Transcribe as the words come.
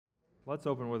Let's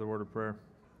open with a word of prayer.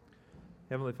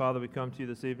 Heavenly Father, we come to you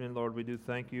this evening. Lord, we do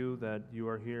thank you that you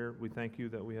are here. We thank you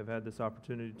that we have had this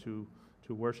opportunity to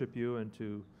worship you and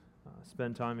to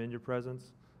spend time in your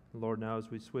presence. Lord, now as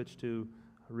we switch to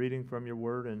reading from your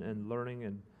word and learning,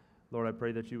 and Lord, I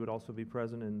pray that you would also be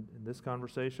present in this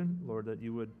conversation. Lord, that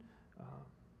you would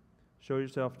show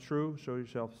yourself true, show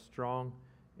yourself strong,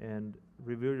 and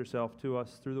reveal yourself to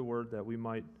us through the word that we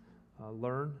might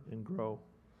learn and grow.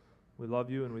 We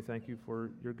love you and we thank you for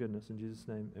your goodness. In Jesus'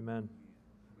 name, amen.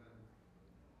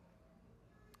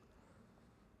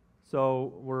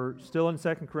 So we're still in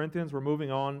 2 Corinthians. We're moving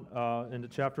on into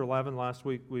chapter 11. Last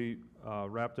week we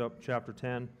wrapped up chapter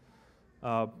 10,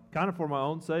 kind of for my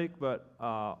own sake, but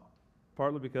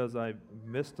partly because I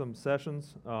missed some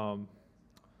sessions. I'm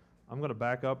going to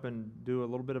back up and do a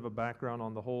little bit of a background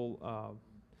on the whole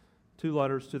two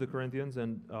letters to the Corinthians,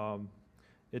 and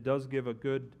it does give a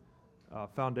good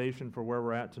foundation for where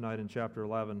we're at tonight in chapter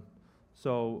 11.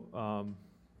 So,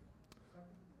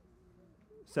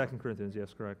 2 Corinthians,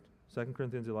 yes, correct. 2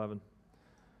 Corinthians 11.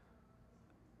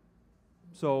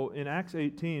 So, in Acts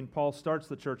 18, Paul starts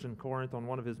the church in Corinth on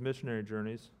one of his missionary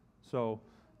journeys. So,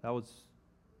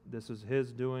 this is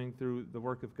his doing through the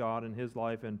work of God in his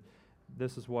life, and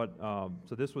this is what,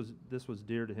 so this was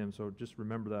dear to him, so just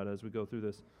remember that as we go through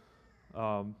this.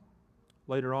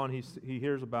 Later on, he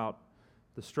hears about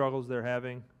the struggles they're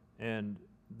having and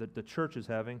that the church is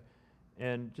having.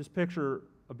 And just picture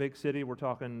a big city. We're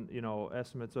talking,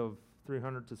 estimates of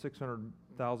 300 to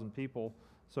 600,000 people.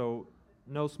 So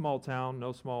no small town,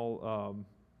 no small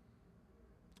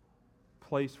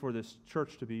place for this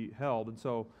church to be held. And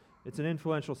so it's an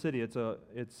influential city. It's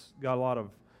got a lot of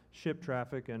ship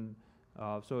traffic, and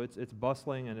so it's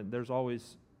bustling, and there's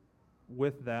always,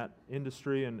 with that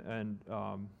industry and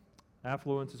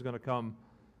affluence is going to come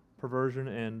perversion,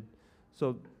 and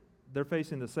so they're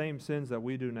facing the same sins that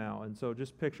we do now. And so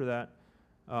just picture that.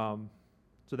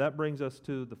 So that brings us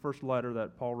to the first letter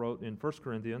that Paul wrote in 1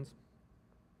 Corinthians.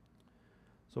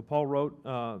 So Paul wrote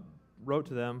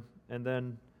to them, and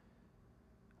then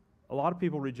a lot of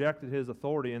people rejected his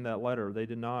authority in that letter. They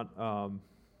did not.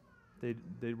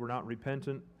 They were not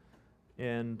repentant,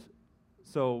 and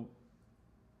so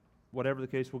whatever the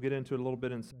case, we'll get into it a little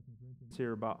bit in 2 Corinthians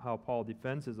here about how Paul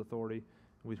defends his authority.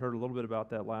 We heard a little bit about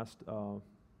that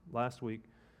last week.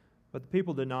 But the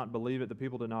people did not believe it. The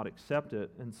people did not accept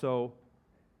it. And so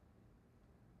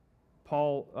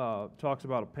Paul talks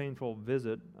about a painful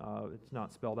visit. It's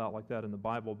not spelled out like that in the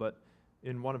Bible, but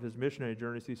in one of his missionary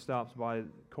journeys, he stops by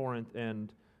Corinth,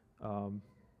 and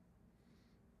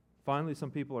finally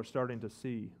some people are starting to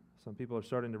see. Some people are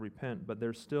starting to repent, but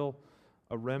there's still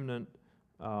a remnant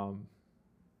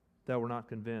that were not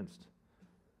convinced.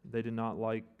 They did not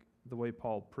like the way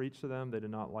Paul preached to them. They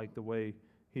did not like the way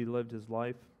he lived his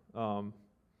life. So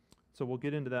we'll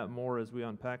get into that more as we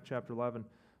unpack chapter 11.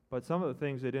 But some of the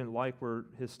things they didn't like were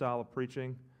his style of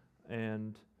preaching,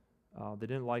 and they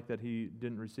didn't like that he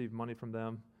didn't receive money from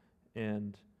them,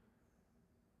 and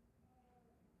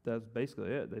that's basically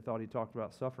it. They thought he talked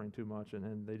about suffering too much,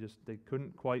 and they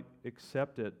couldn't quite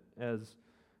accept it as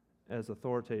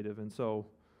authoritative. And so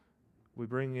we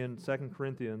bring in 2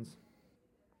 Corinthians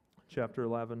chapter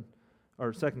 11,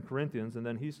 or 2 Corinthians, and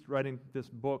then he's writing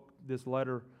this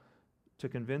letter to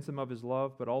convince them of his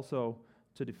love, but also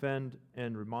to defend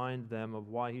and remind them of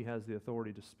why he has the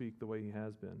authority to speak the way he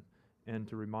has been, and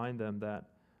to remind them that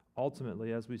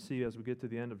ultimately, as we get to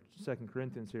the end of 2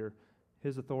 Corinthians here,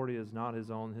 his authority is not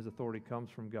his own. His authority comes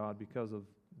from God because of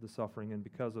the suffering, and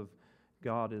because of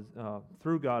God is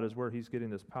through God is where he's getting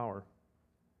this power.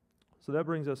 So that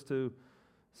brings us to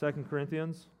 2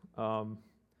 Corinthians.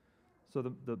 So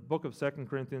the book of 2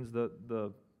 Corinthians,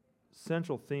 the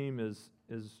central theme is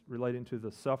relating to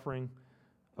the suffering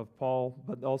of Paul,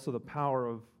 but also the power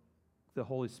of the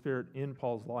Holy Spirit in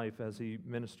Paul's life as he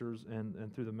ministers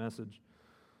and through the message.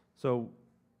 So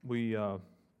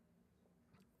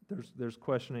there's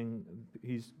questioning.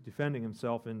 He's defending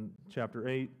himself in chapter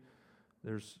 8.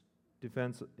 There's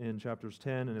defense in chapters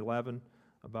 10 and 11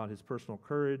 about his personal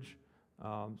courage.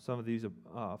 Some of these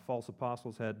false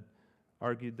apostles had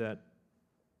argued that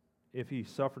if he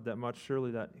suffered that much,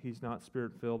 surely that he's not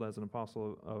spirit-filled as an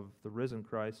apostle of the risen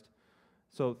Christ.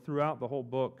 So throughout the whole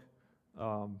book,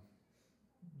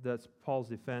 that's Paul's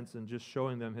defense and just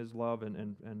showing them his love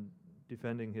and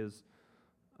defending his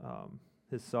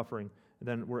suffering. And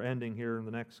then we're ending here in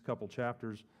the next couple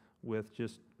chapters with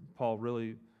just Paul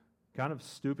really kind of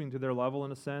stooping to their level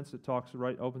in a sense. It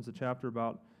opens the chapter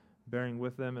about bearing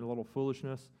with them in a little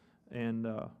foolishness. And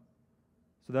so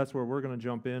that's where we're going to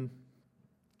jump in.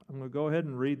 I'm going to go ahead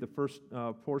and read the first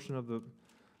portion of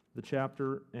the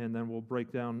chapter, and then we'll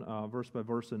break down verse by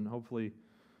verse, and hopefully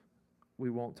we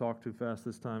won't talk too fast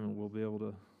this time, and we'll be able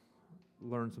to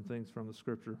learn some things from the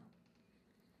Scripture.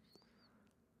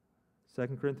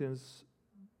 2 Corinthians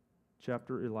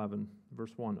chapter 11,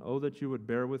 verse 1. Oh, that you would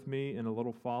bear with me in a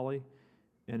little folly,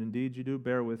 and indeed you do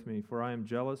bear with me, for I am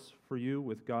jealous for you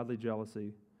with godly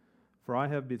jealousy. For I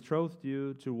have betrothed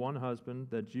you to one husband,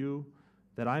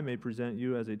 that I may present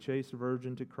you as a chaste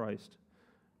virgin to Christ.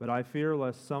 But I fear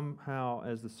lest somehow,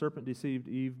 as the serpent deceived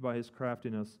Eve by his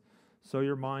craftiness, so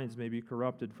your minds may be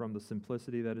corrupted from the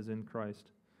simplicity that is in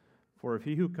Christ. For if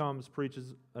he who comes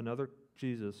preaches another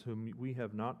Jesus whom we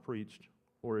have not preached,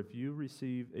 or if you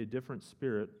receive a different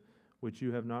spirit which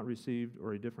you have not received,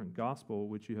 or a different gospel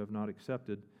which you have not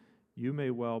accepted, you may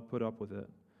well put up with it.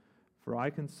 For I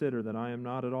consider that I am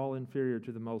not at all inferior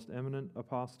to the most eminent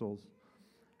apostles.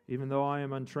 Even though I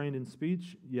am untrained in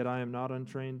speech, yet I am not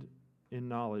untrained in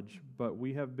knowledge, but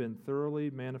we have been thoroughly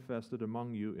manifested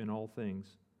among you in all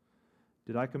things.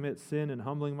 Did I commit sin in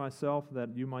humbling myself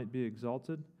that you might be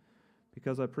exalted?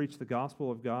 Because I preached the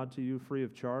gospel of God to you free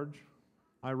of charge?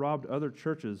 I robbed other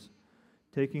churches,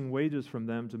 taking wages from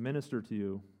them to minister to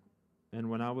you. And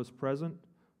when I was present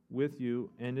with you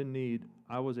and in need,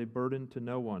 I was a burden to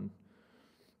no one.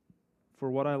 For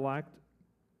what I lacked,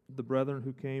 the brethren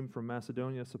who came from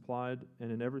Macedonia supplied,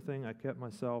 and in everything I kept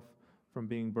myself from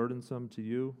being burdensome to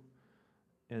you,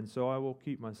 and so I will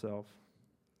keep myself.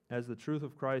 As the truth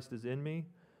of Christ is in me,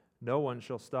 no one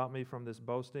shall stop me from this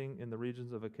boasting in the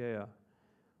regions of Achaia.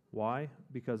 Why?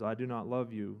 Because I do not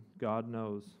love you, God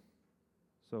knows.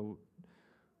 So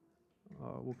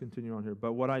we'll continue on here.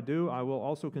 But what I do, I will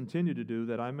also continue to do,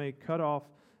 that I may cut off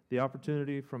the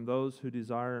opportunity from those who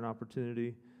desire an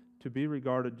opportunity to be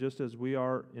regarded just as we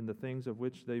are in the things of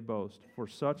which they boast. For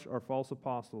such are false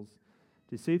apostles,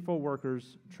 deceitful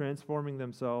workers, transforming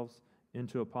themselves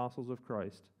into apostles of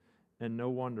Christ. And no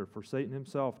wonder, for Satan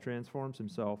himself transforms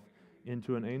himself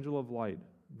into an angel of light.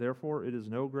 Therefore it is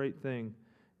no great thing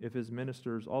if his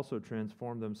ministers also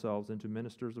transform themselves into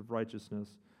ministers of righteousness,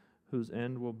 whose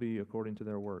end will be according to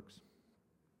their works.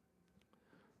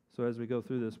 So as we go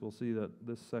through this, we'll see that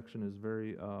this section is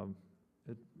very,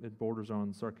 it borders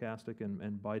on sarcastic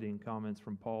and biting comments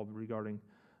from Paul regarding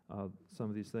some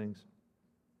of these things.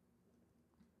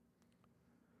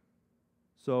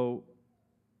 So,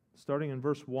 starting in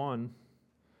verse 1,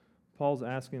 Paul's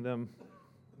asking them,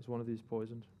 is one of these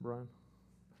poisoned, Brian?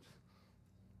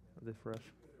 Are they fresh?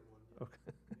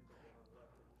 Okay.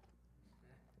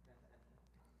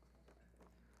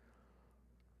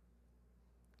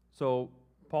 So,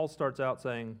 Paul starts out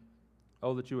saying,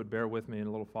 oh, that you would bear with me in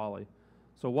a little folly.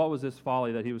 So what was this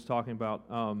folly that he was talking about?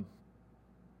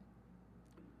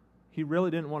 He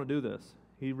really didn't want to do this.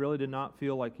 He really did not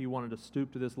feel like he wanted to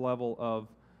stoop to this level of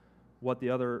what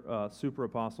the other super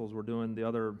apostles were doing, the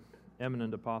other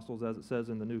eminent apostles, as it says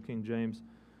in the New King James.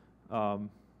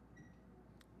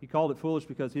 He called it foolish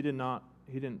because he didn't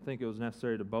think it was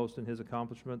necessary to boast in his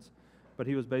accomplishments, but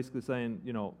he was basically saying,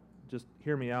 just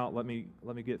hear me out, let me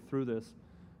get through this.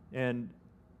 And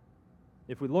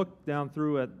if we look down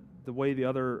through at the way the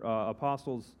other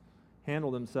apostles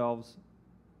handled themselves,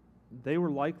 they were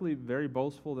likely very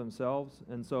boastful themselves,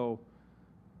 and so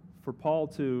for Paul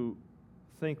to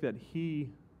think that he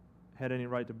had any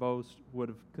right to boast would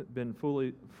have been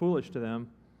foolish to them.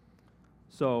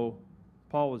 So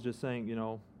Paul was just saying,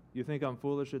 you think I'm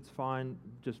foolish, it's fine,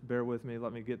 just bear with me,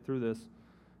 let me get through this.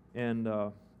 And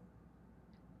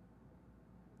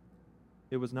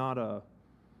it was not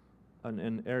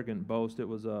an arrogant boast, it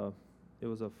was a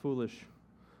foolish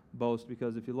boast,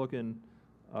 because if you look in,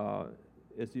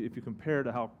 if you compare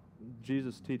to how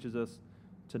Jesus teaches us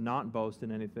to not boast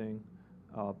in anything,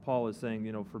 Paul is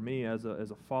saying, for me as a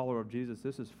follower of Jesus,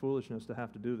 this is foolishness to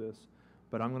have to do this,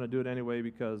 but I'm going to do it anyway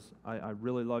because I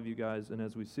really love you guys. And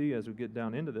as we see, as we get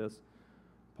down into this,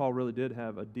 Paul really did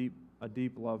have a deep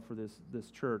love for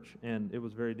this church, and it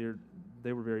was very dear.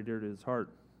 They were very dear to his heart.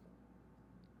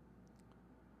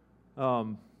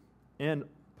 And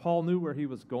Paul knew where he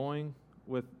was going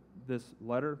with this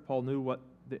letter. Paul knew what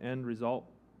the end result,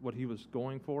 what he was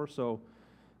going for. So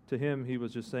to him, he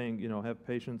was just saying, have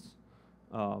patience.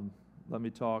 Let me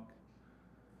talk.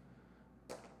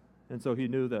 And so he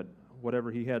knew that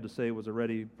whatever he had to say was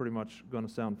already pretty much going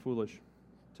to sound foolish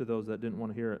to those that didn't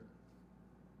want to hear it.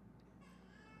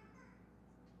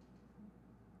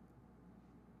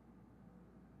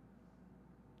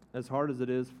 As hard as it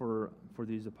is for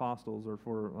these apostles,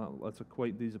 or let's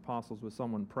equate these apostles with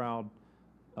someone proud,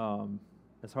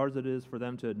 as hard as it is for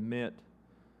them to admit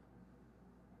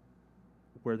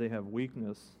where they have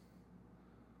weakness,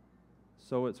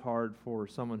 so it's hard for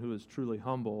someone who is truly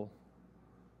humble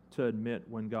to admit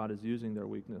when God is using their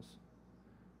weakness.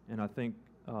 And I think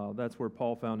that's where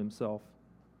Paul found himself.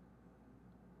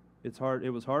 It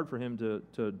was hard for him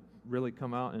to really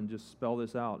come out and just spell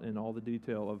this out in all the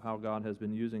detail of how God has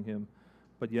been using him,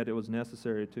 but yet it was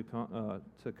necessary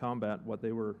to combat what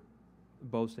they were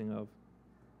boasting of.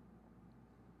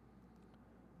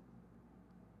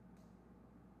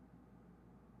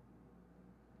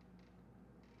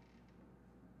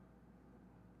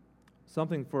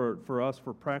 Something for us,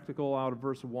 for practical, out of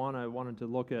verse 1, I wanted to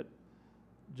look at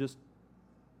just,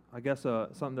 I guess,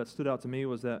 something that stood out to me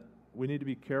was that we need to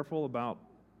be careful about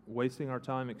wasting our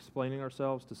time explaining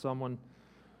ourselves to someone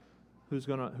who's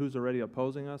already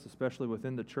opposing us, especially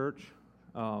within the church.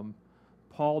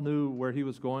 Paul knew where he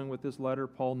was going with this letter.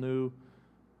 Paul knew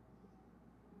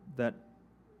that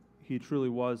he truly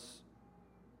was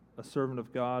a servant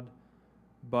of God,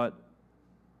 but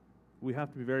we have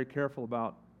to be very careful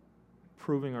about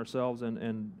proving ourselves,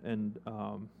 and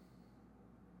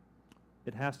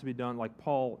it has to be done like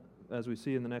Paul, as we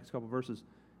see in the next couple verses.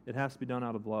 It has to be done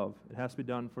out of love. It has to be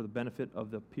done for the benefit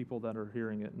of the people that are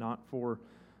hearing it, not for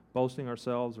boasting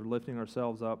ourselves or lifting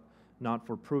ourselves up, not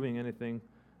for proving anything.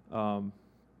 Don't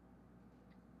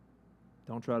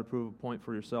try to prove a point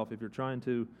for yourself. If you're trying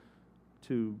to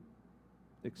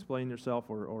explain yourself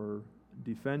or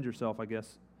defend yourself, I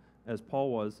guess, as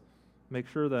Paul was, make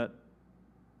sure that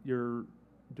you're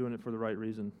doing it for the right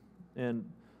reason. And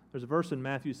there's a verse in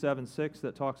Matthew 7:6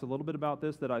 that talks a little bit about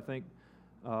this that I think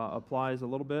applies a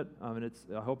little bit. I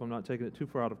hope I'm not taking it too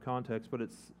far out of context, but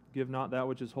it's, give not that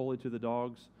which is holy to the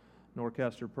dogs, nor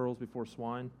cast your pearls before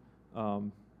swine.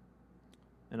 And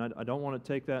I don't want to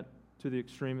take that to the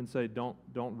extreme and say don't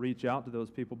reach out to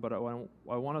those people, but I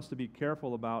want us to be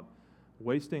careful about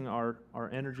wasting our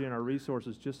energy and our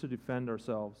resources just to defend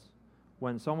ourselves.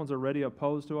 When someone's already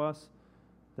opposed to us,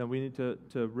 then we need to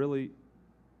really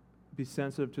be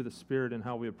sensitive to the Spirit and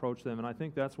how we approach them. And I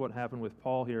think that's what happened with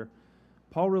Paul here.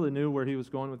 Paul really knew where he was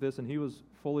going with this, and he was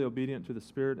fully obedient to the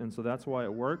Spirit, and so that's why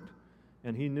it worked.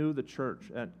 And he knew the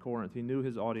church at Corinth. He knew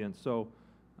his audience. So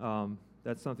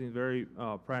that's something very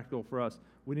practical for us.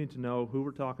 We need to know who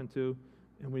we're talking to,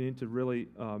 and we need to really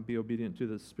be obedient to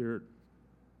the Spirit.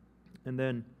 And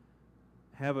then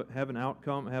have an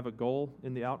outcome, have a goal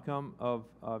in the outcome of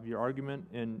your argument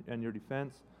and your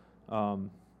defense.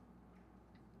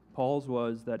 Paul's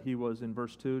was that he was, in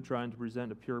verse 2, trying to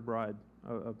present a pure bride,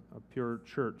 a pure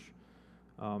church.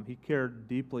 He cared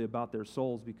deeply about their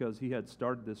souls because he had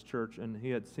started this church and he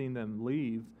had seen them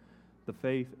leave the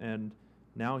faith, and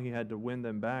now he had to win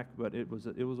them back, but it was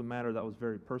a matter that was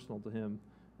very personal to him.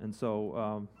 And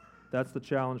so that's the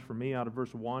challenge for me out of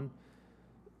verse 1.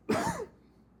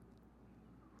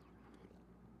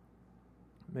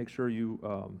 Make sure you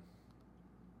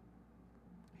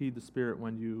heed the Spirit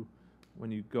when you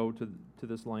go to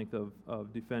this length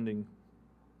of defending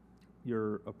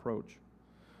your approach.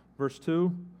 Verse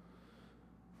 2,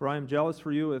 for I am jealous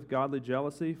for you with godly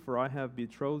jealousy, for I have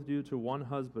betrothed you to one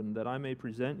husband, that I may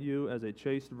present you as a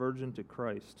chaste virgin to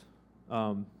Christ.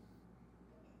 I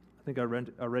think I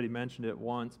already mentioned it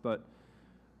once, but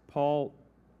Paul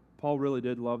really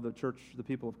did love the church, the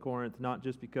people of Corinth, not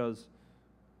just because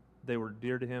they were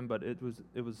dear to him, but it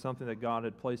was something that God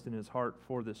had placed in his heart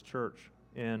for this church.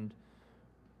 And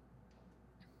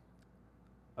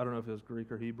I don't know if it was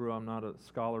Greek or Hebrew, I'm not a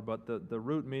scholar, but the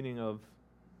root meaning of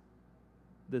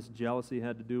this jealousy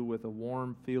had to do with a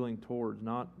warm feeling towards,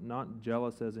 not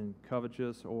jealous as in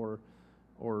covetous or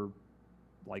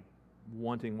like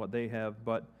wanting what they have,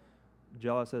 but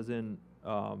jealous as in,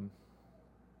 I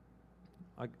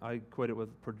equate it with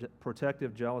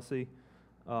protective jealousy,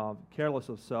 careless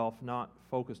of self, not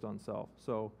focused on self.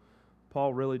 So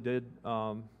Paul really did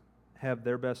have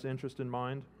their best interest in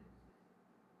mind.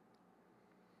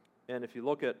 And if you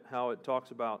look at how it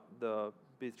talks about the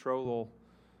betrothal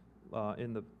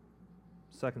in the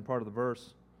second part of the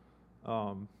verse,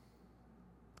 I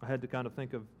had to kind of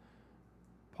think of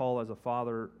Paul as a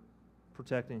father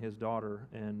protecting his daughter,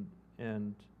 and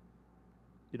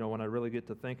you know, when I really get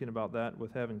to thinking about that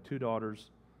with having two daughters,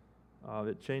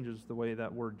 it changes the way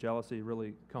that word jealousy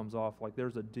really comes off. Like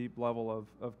there's a deep level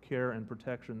of care and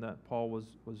protection that Paul was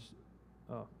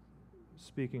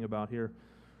speaking about here.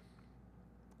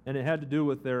 And it had to do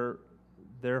with their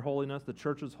holiness, the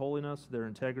church's holiness, their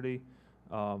integrity,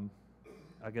 I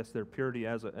guess their purity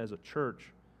as a church.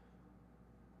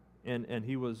 And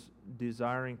he was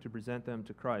desiring to present them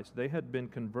to Christ. They had been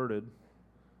converted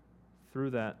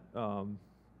through that,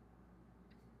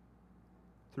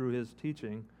 through his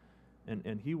teaching,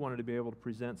 and he wanted to be able to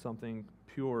present something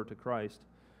pure to Christ.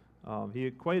 He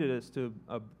equated it to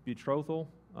a betrothal.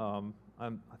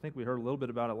 I think we heard a little bit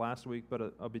about it last week,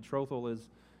 but a betrothal is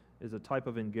a type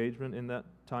of engagement in that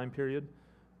time period.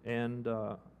 And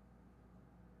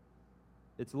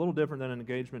it's a little different than an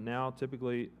engagement now.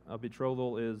 Typically, a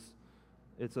betrothal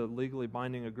it's a legally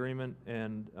binding agreement,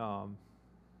 and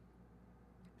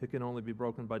it can only be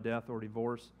broken by death or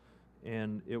divorce.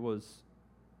 And it was,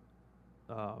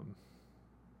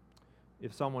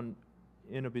 if someone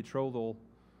in a betrothal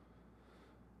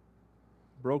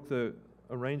broke the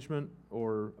arrangement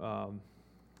or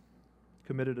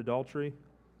committed adultery,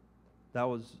 that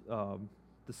was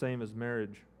the same as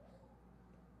marriage.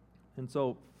 And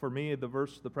so for me, the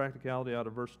practicality out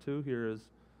of verse 2 here is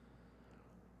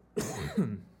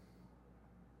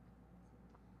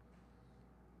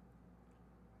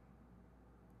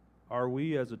are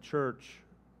we as a church,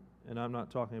 and I'm not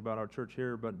talking about our church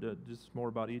here, but just more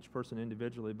about each person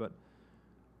individually, but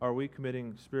are we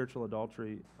committing spiritual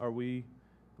adultery? Are we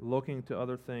looking to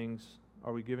other things?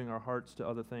 Are we giving our hearts to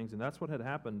other things? And that's what had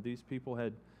happened. These people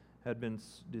had been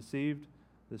deceived.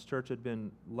 This church had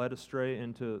been led astray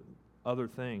into other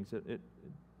things.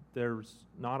 There's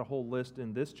not a whole list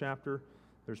in this chapter.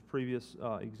 There's previous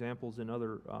examples in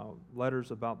other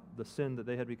letters about the sin that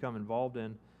they had become involved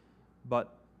in.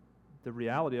 But the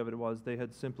reality of it was they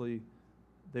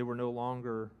were no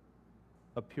longer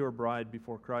a pure bride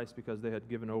before Christ because they had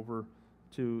given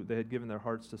their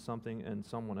hearts to something and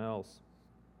someone else.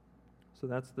 So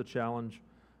that's the challenge.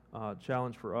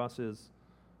 Challenge for us is,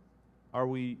 are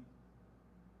we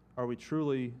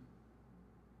truly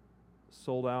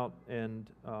sold out and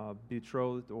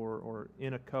betrothed or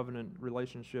in a covenant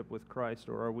relationship with Christ,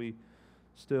 or are we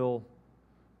still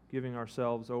giving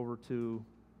ourselves over to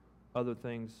other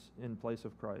things in place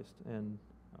of Christ? And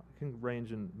it can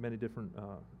range in many different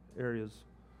areas.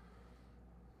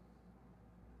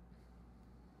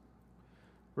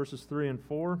 Verses 3 and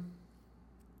 4.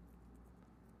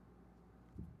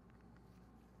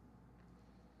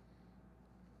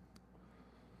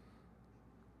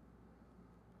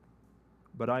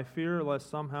 But I fear lest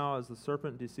somehow, as the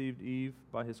serpent deceived Eve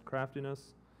by his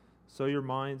craftiness, so your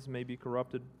minds may be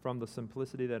corrupted from the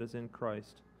simplicity that is in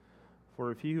Christ. For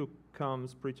if he who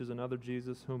comes preaches another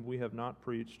Jesus whom we have not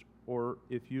preached, or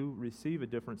if you receive a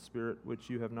different spirit which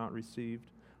you have not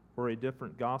received, or a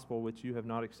different gospel which you have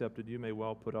not accepted, you may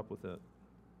well put up with it.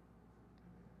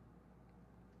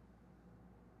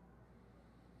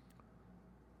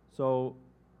 So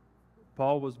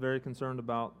Paul was very concerned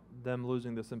about them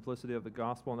losing the simplicity of the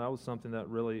gospel, and that was something that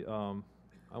really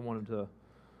I wanted to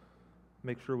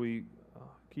make sure we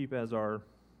keep as a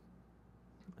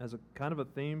kind of a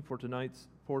theme for tonight's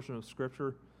portion of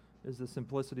Scripture, is the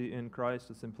simplicity in Christ,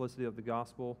 the simplicity of the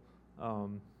gospel.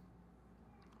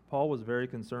 Paul was very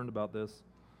concerned about this,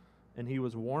 and he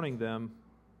was warning them.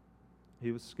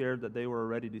 He was scared that they were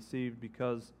already deceived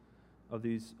because of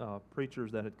these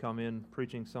preachers that had come in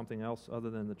preaching something else other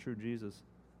than the true Jesus.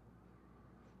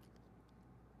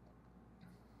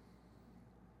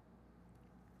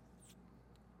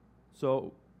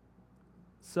 So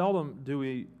seldom do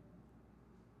we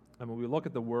look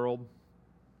at the world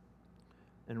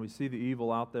and we see the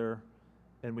evil out there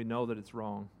and we know that it's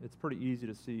wrong. It's pretty easy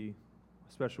to see,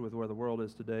 especially with where the world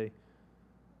is today.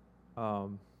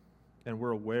 And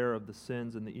we're aware of the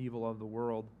sins and the evil of the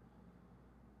world.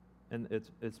 And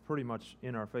it's pretty much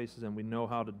in our faces, and we know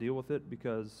how to deal with it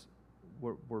because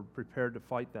we're prepared to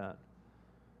fight that.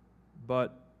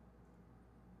 But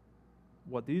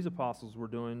what these apostles were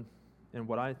doing, and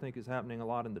what I think is happening a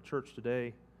lot in the church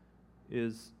today,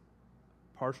 is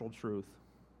partial truth.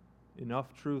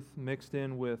 Enough truth mixed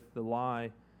in with the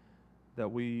lie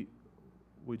that we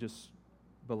just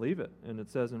believe it. And it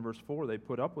says in verse 4, they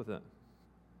put up with it.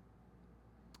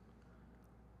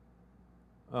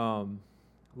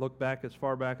 Look back as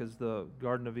far back as the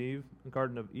Garden of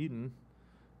Eden.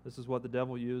 This is what the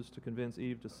devil used to convince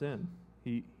Eve to sin.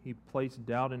 He placed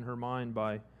doubt in her mind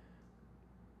by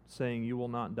saying, "You will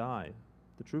not die."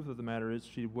 The truth of the matter is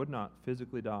she would not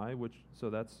physically die, so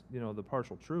that's the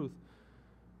partial truth.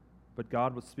 But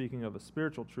God was speaking of a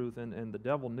spiritual truth, and the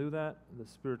devil knew that, the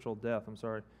spiritual death,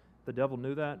 the devil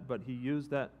knew that, but he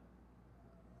used that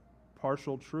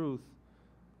partial truth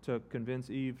to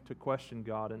convince Eve to question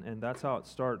God, and that's how it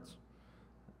starts.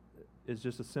 It's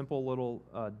just a simple little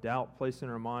doubt placed in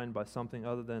her mind by something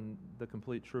other than the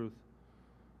complete truth.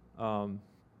 I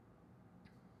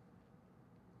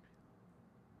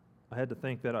had to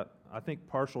think that I think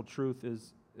partial truth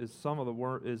is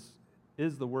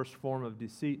the worst form of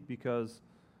deceit, because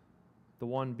the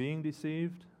one being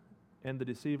deceived and the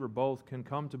deceiver both can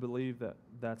come to believe that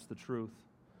that's the truth.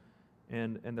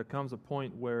 And there comes a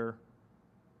point where,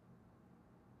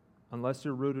 unless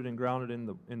you're rooted and grounded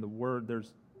in the Word,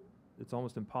 it's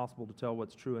almost impossible to tell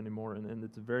what's true anymore, and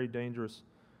it's a very dangerous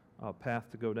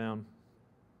path to go down.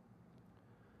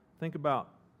 Think about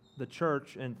the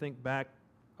church and think back,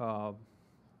 not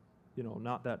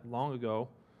that long ago.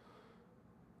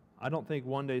 I don't think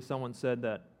one day someone said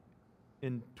that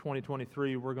in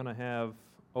 2023 we're going to have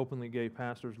openly gay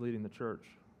pastors leading the church.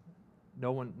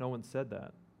 No one said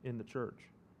that in the church.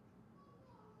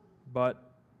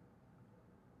 But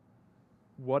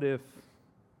what if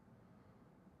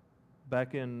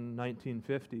back in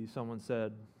 1950 someone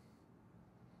said,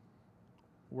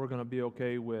 we're going to be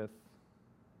okay with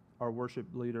our worship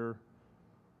leader,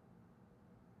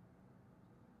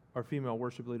 our female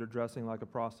worship leader dressing like a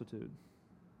prostitute?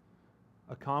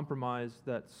 A compromise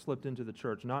that slipped into the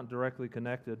church, not directly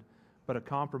connected, but a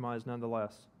compromise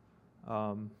nonetheless.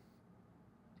 And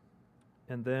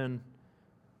then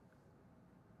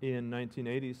in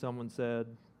 1980, someone said,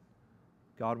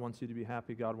 God wants you to be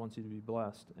happy, God wants you to be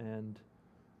blessed, and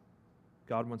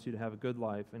God wants you to have a good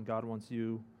life, and God wants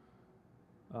you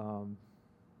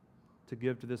to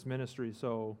give to this ministry,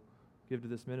 so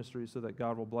that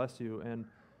God will bless you. And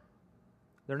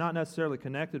they're not necessarily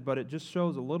connected, but it just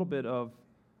shows a little bit of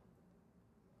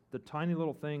the tiny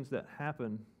little things that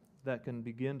happen that can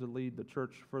begin to lead the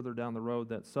church further down the road,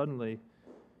 that suddenly,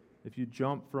 if you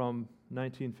jump from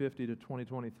 1950 to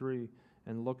 2023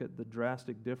 and look at the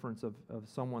drastic difference of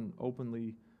someone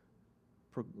openly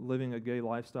living a gay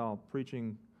lifestyle,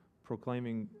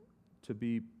 proclaiming to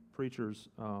be preachers,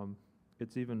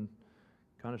 it's even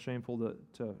kind of shameful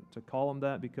to call them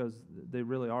that, because they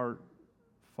really are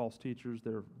false teachers.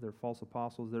 They're false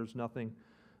apostles. There's nothing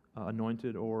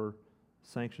anointed or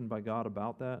sanctioned by God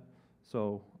about that.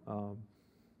 So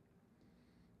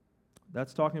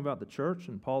that's talking about the church,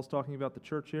 and Paul's talking about the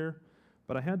church here.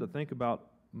 But I had to think about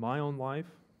my own life.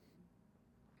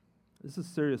 This is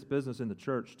serious business in the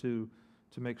church to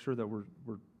make sure that we're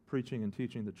preaching and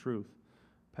teaching the truth.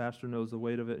 Pastor knows the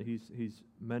weight of it. He's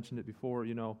mentioned it before,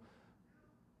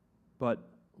 But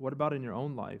what about in your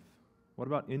own life? What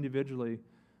about individually,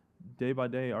 day by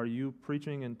day? Are you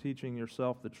preaching and teaching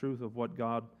yourself the truth of what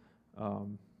God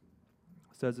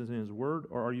says in His Word,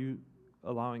 or are you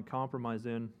allowing compromise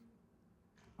in?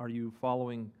 Are you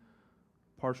following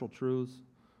partial truths,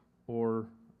 or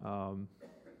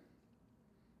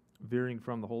veering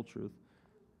from the whole truth?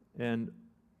 And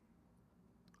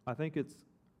I think it's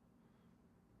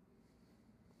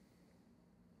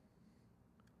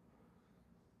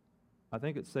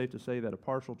safe to say that a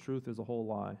partial truth is a whole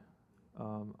lie.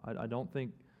 I don't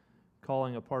think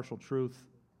calling a partial truth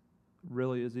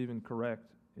really is even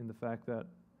correct, in the fact that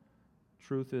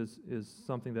truth is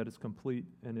something that is complete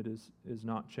and it is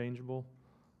not changeable.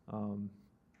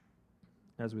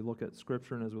 As we look at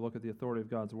Scripture and as we look at the authority of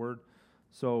God's Word.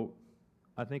 So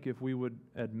I think if we would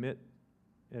admit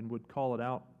and would call it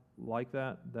out like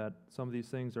that some of these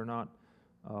things are not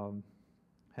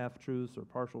half-truths or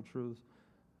partial truths,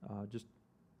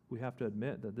 we have to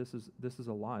admit that this is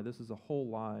a lie. This is a whole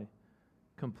lie,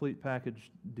 complete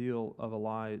package deal of a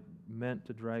lie meant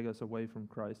to drag us away from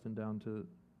Christ and down to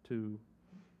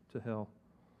hell.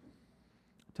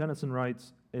 Tennyson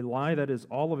writes, "A lie that is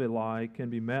all of a lie can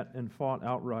be met and fought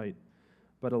outright,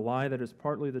 but a lie that is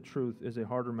partly the truth is a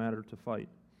harder matter to fight."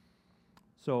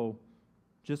 So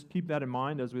just keep that in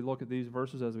mind as we look at these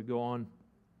verses, as we go on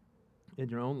in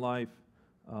your own life.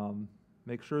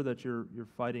 Make sure that you're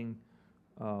fighting,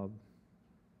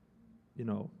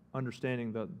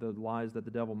 understanding the lies that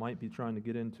the devil might be trying to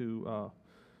get into,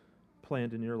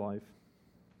 planned in your life.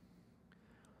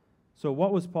 So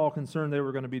what was Paul concerned they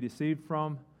were going to be deceived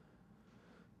from?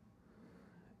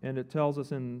 And it tells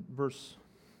us in verse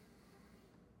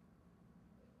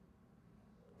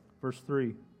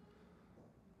 3.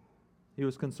 He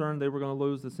was concerned they were going to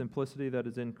lose the simplicity that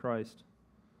is in Christ.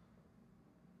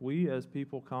 We as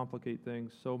people complicate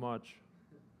things so much.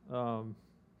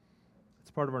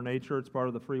 It's part of our nature. It's part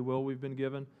of the free will we've been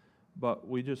given. But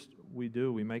we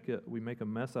make a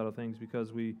mess out of things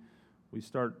because we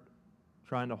start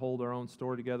trying to hold our own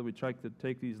story together. We try to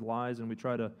take these lies and we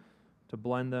try to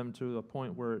blend them to a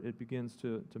point where it begins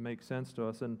to make sense to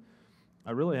us. And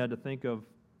I really had to think of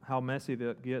how messy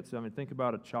that gets. I mean, think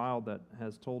about a child that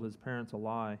has told his parents a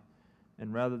lie,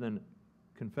 and rather than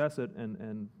confess it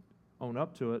and own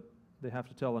up to it, they have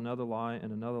to tell another lie,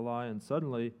 and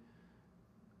suddenly,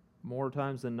 more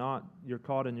times than not, you're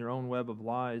caught in your own web of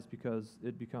lies because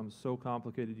it becomes so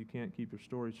complicated you can't keep your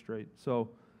story straight. So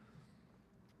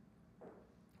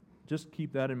just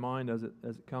keep that in mind as it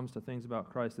comes to things about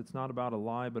Christ. It's not about a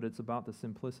lie, but it's about the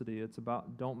simplicity. It's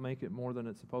about, don't make it more than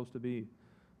it's supposed to be.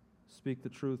 Speak the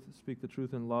truth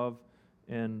in love,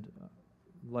 and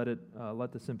let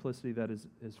the simplicity that is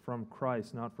from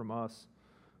Christ, not from us.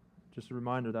 Just a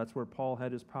reminder, that's where Paul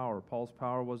had his power. Paul's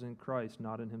power was in Christ,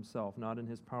 not in himself, not in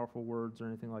his powerful words or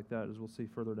anything like that, as we'll see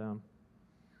further down.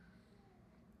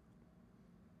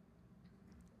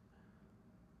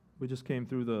 We just came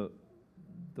through the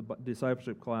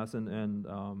discipleship class, and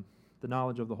the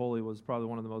Knowledge of the Holy was probably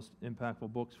one of the most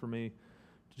impactful books for me,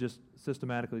 to just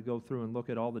systematically go through and look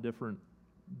at all the different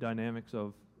dynamics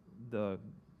of the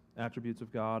attributes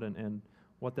of God and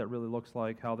what that really looks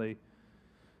like, how they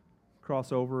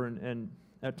cross over, and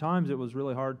at times it was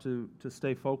really hard to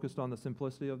stay focused on the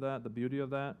simplicity of that, the beauty of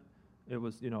that. It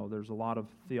was, there's a lot of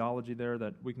theology there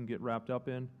that we can get wrapped up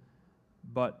in,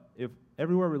 but if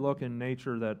everywhere we look in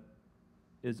nature that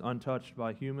is untouched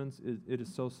by humans, it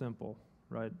is so simple,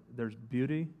 right? There's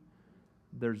beauty,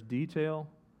 there's detail,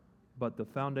 but the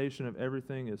foundation of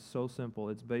everything is so simple.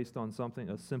 It's based on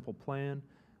a simple plan.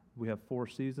 We have 4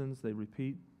 seasons. They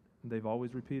repeat. They've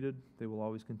always repeated. They will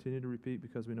always continue to repeat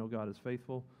because we know God is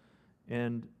faithful.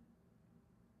 And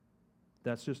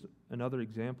that's just another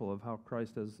example of how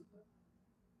Christ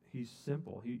he's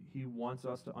simple. He wants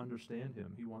us to understand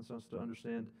him. He wants us to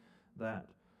understand that.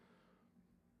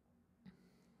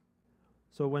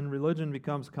 So when religion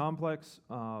becomes complex,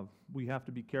 we have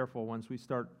to be careful once we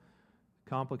start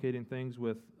complicating things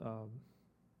with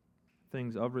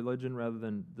things of religion rather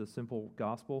than the simple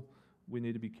gospel. We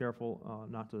need to be careful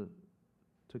not to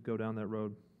go down that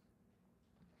road.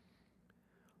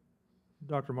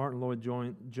 Dr. Martin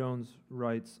Lloyd-Jones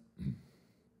writes,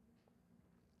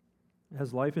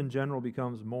 as life in general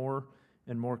becomes more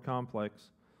and more complex,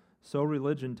 so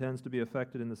religion tends to be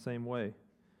affected in the same way.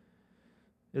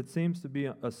 It seems to be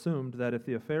assumed that if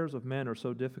the affairs of men are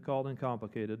so difficult and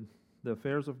complicated, the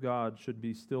affairs of God should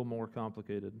be still more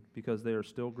complicated, because they are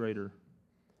still greater.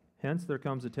 Hence, there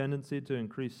comes a tendency to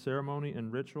increase ceremony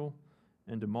and ritual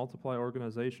and to multiply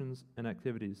organizations and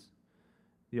activities.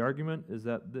 The argument is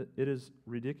that it is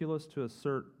ridiculous to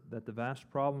assert that the vast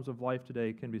problems of life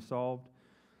today can be solved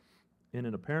in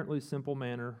an apparently simple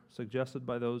manner suggested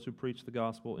by those who preach the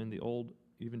gospel in the old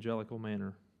evangelical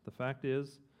manner. The fact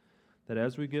is that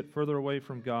as we get further away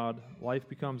from God, life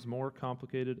becomes more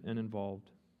complicated and involved.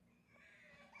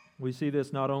 We see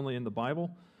this not only in the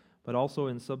Bible, but also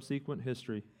in subsequent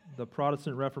history. The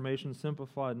Protestant Reformation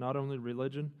simplified not only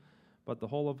religion, but the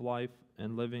whole of life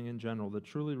and living in general. The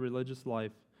truly religious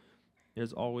life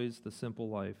is always the simple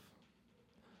life.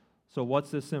 So what's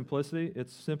this simplicity?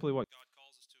 It's simply what God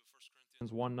calls us to, 1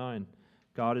 Corinthians 1:9.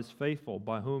 God is faithful,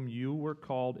 by whom you were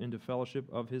called into fellowship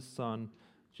of his Son,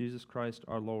 Jesus Christ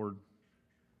our Lord.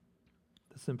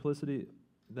 The simplicity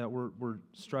that we're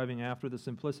striving after, the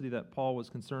simplicity that Paul was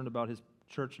concerned about his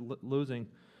church losing,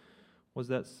 was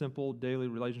that simple daily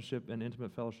relationship and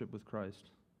intimate fellowship with Christ.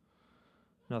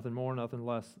 Nothing more, nothing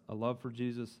less. A love for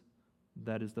Jesus,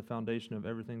 that is the foundation of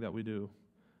everything that we do.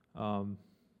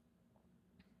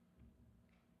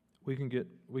 We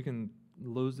can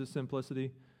lose this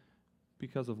simplicity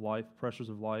because of life, pressures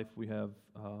of life. We have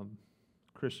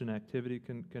Christian activity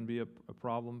can be a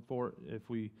problem for it if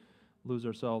we lose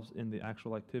ourselves in the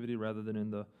actual activity rather than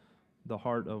in the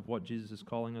heart of what Jesus is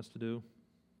calling us to do.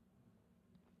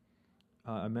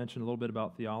 I mentioned a little bit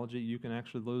about theology. You can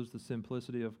actually lose the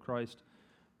simplicity of Christ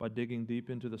by digging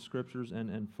deep into the Scriptures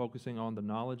and focusing on the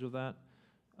knowledge of that.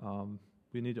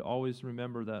 We need to always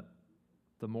remember that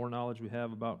the more knowledge we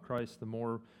have about Christ, the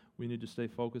more we need to stay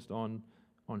focused on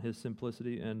his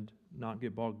simplicity and not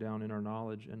get bogged down in our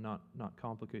knowledge and not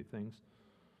complicate things.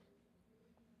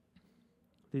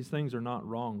 These things are not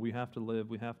wrong. We have to live,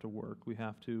 we have to work,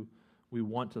 we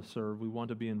want to serve, we want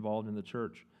to be involved in the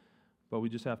church, but we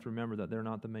just have to remember that they're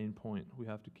not the main point. We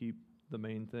have to keep the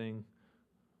main thing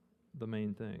the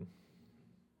main thing.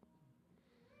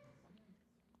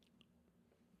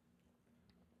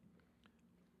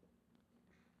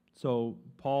 So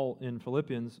Paul in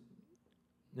Philippians,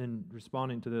 in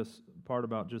responding to this part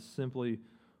about just simply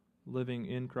living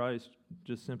in Christ,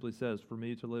 just simply says, for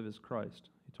me to live is Christ.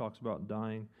 He talks about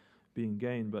dying being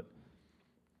gain, but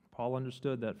Paul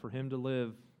understood that for him to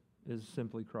live is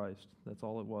simply Christ. That's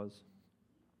all it was.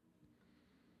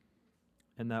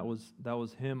 And that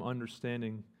was him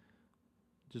understanding,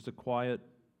 just a quiet,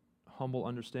 humble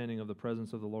understanding of the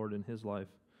presence of the Lord in his life.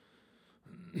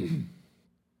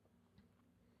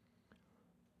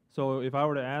 So if I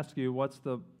were to ask you what's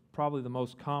probably the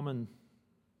most common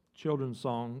children's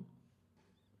song,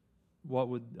 what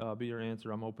would be your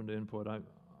answer? I'm open to input. I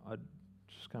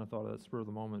Just kind of thought of that spur of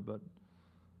the moment. But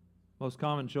most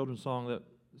common children's song that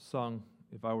sung,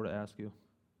 if I were to ask you.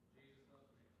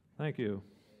 Thank you.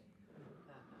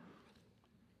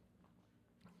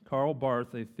 Karl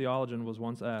Barth, a theologian, was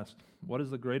once asked, "What is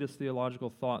the greatest theological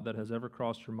thought that has ever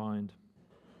crossed your mind?"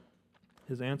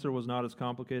 His answer was not as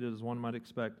complicated as one might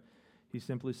expect. He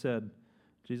simply said,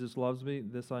 "Jesus loves me,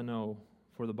 this I know,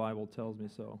 for the Bible tells me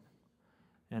so."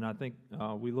 And I think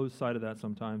we lose sight of that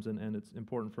sometimes, and it's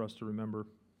important for us to remember.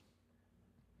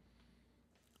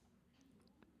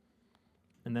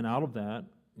 And then out of that,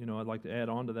 I'd like to add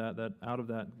on to that out of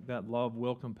that love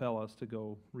will compel us to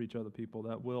go reach other people.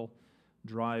 That will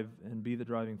drive and be the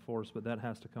driving force, but that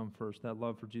has to come first. That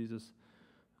love for Jesus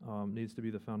needs to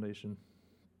be the foundation.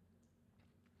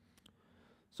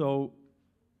 So,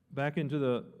 back into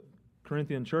the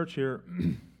Corinthian church here,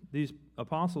 these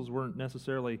apostles weren't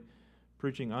necessarily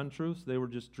preaching untruths. They were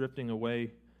just drifting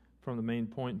away from the main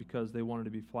point because they wanted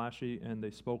to be flashy and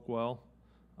they spoke well.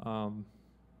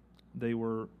 They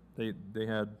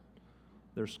had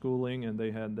their schooling and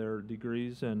they had their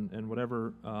degrees and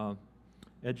whatever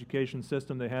education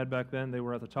system they had back then. They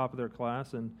were at the top of their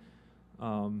class, and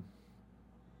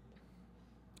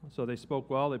so they spoke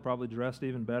well. They probably dressed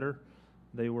even better.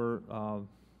 They were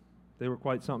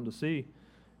quite something to see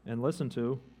and listen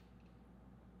to.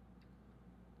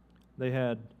 They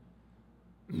had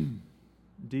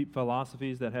deep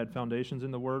philosophies that had foundations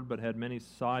in the Word, but had many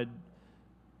side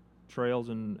trails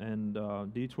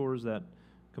and detours that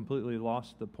completely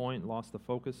lost the point, lost the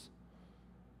focus.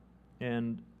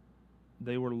 And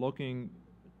they were looking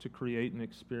to create an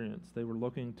experience. They were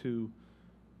looking to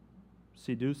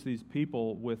seduce these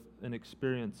people with an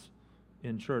experience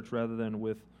in church rather than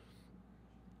with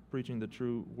preaching the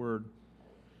true word.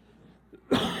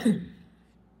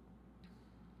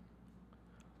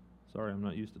 Sorry, I'm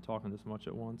not used to talking this much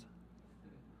at once.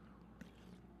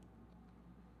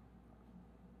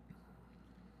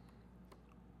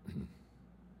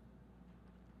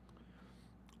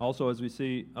 Also, as we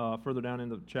see further down in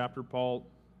the chapter, Paul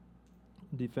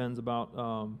defends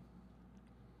about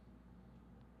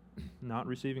not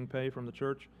receiving pay from the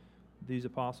church. These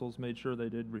apostles made sure they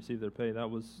did receive their pay. That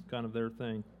was kind of their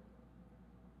thing.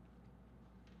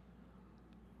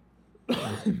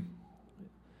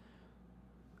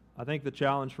 I think the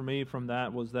challenge for me from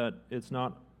that was that it's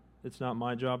not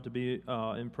my job to be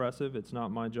impressive. It's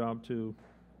not my job to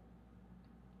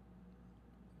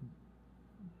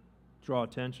draw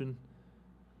attention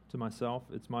to myself.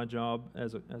 It's my job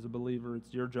as a believer.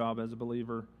 It's your job as a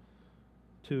believer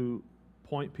to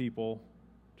point people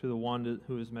to the one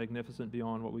who is magnificent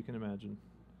beyond what we can imagine.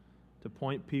 To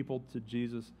point people to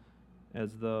Jesus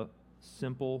as the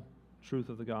simple truth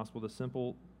of the gospel, the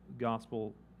simple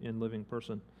gospel in living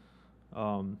person.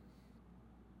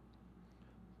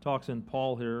 Talks in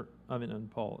Paul here.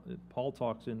 Paul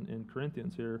talks in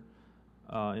Corinthians here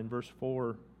in verse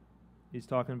 4. He's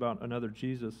talking about another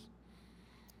Jesus.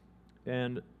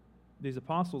 And these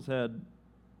apostles had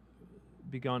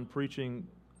begun preaching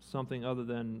something other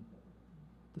than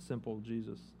the simple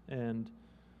Jesus. And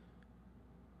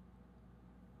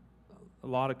a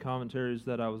lot of commentaries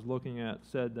that I was looking at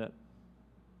said that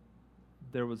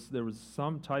there was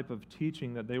some type of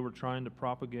teaching that they were trying to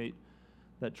propagate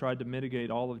that tried to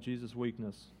mitigate all of Jesus'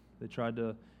 weakness. They tried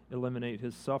to eliminate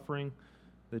his suffering.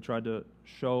 They tried to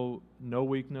show no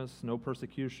weakness, no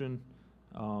persecution,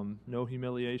 no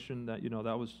humiliation, that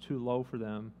was too low for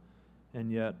them. And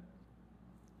yet,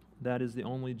 that is the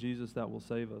only Jesus that will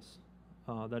save us.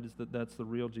 That's the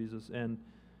real Jesus. And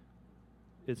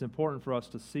it's important for us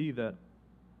to see that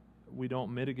we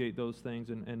don't mitigate those things.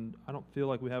 And I don't feel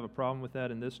like we have a problem with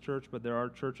that in this church, but there are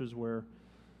churches where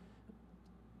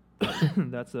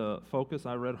that's a focus.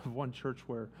 I read of one church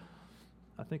where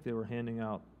I think they were handing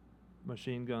out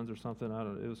machine guns or something.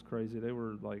 It was crazy. It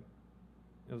was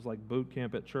like boot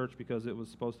camp at church because it was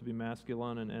supposed to be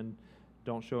masculine and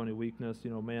don't show any weakness,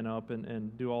 man up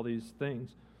and do all these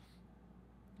things.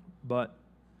 But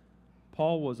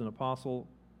Paul was an apostle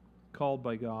called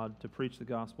by God to preach the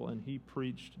gospel, and he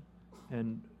preached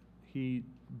and he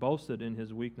boasted in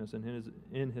his weakness and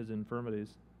in his infirmities.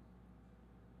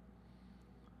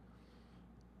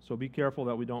 So be careful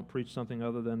that we don't preach something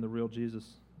other than the real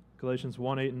Jesus. Galatians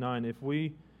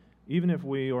 1:8-9, even if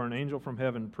we or an angel from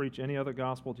heaven preach any other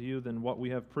gospel to you than what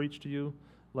we have preached to you,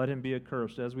 let him be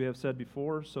accursed. As we have said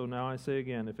before, so now I say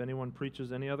again, if anyone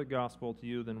preaches any other gospel to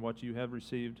you than what you have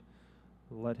received,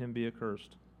 let him be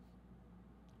accursed.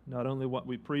 Not only what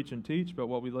we preach and teach, but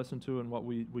what we listen to and what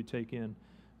we take in.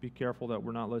 Be careful that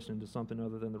we're not listening to something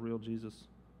other than the real Jesus.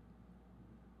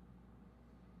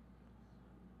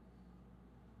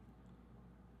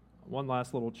 one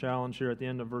last little challenge here at the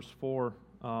end of verse 4.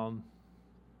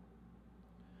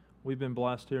 We've been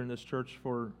blessed here in this church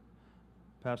for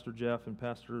Pastor Jeff and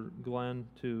Pastor Glenn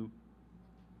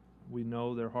we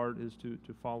know their heart is to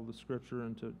follow the Scripture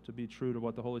and to be true to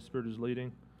what the Holy Spirit is leading.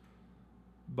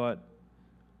 But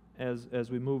as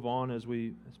we move on, as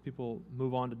people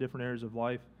move on to different areas of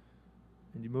life,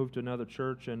 and you move to another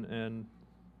church and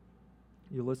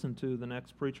you listen to the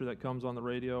next preacher that comes on the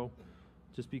radio,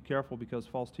 just be careful, because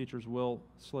false teachers will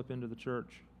slip into the church.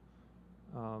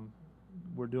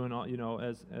 We're doing all,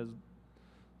 as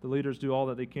the leaders do all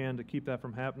that they can to keep that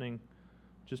from happening.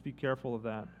 Just be careful of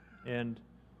that. And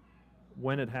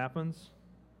when it happens,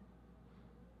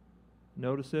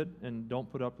 notice it and don't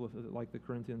put up with it like the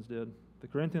Corinthians did. The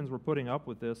Corinthians were putting up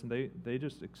with this, and they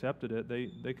just accepted it.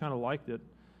 They kind of liked it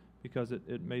because it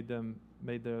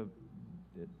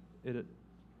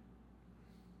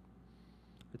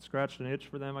scratched an itch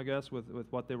for them, I guess, with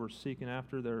what they were seeking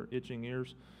after, their itching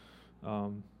ears.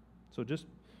 So just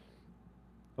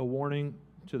a warning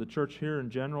to the church here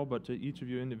in general, but to each of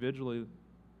you individually: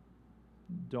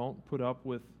 don't put up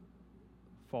with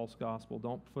false gospel.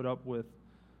 Don't put up with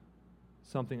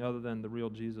something other than the real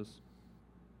Jesus.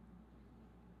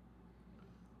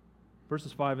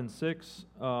 Verses 5 and 6,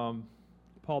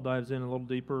 Paul dives in a little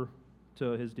deeper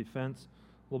to his defense,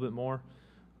 a little bit more.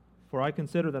 For I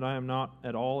consider that I am not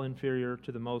at all inferior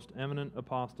to the most eminent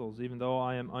apostles, even though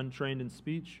I am untrained in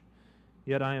speech,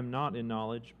 yet I am not in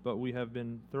knowledge, but we have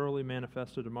been thoroughly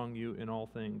manifested among you in all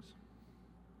things.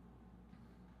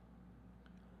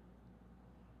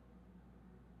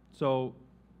 So,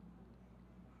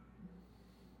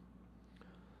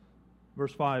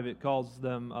 verse 5, it calls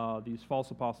them, these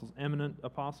false apostles, eminent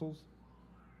apostles.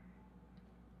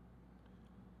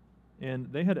 And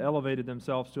they had elevated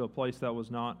themselves to a place that was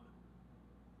not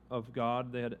of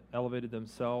God. They had elevated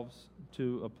themselves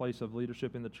to a place of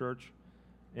leadership in the church.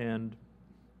 And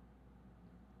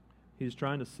he's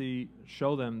trying to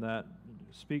show them that,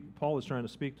 Paul is trying to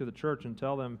speak to the church and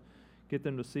get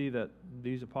them to see that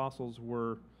these apostles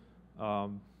were not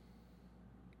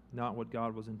what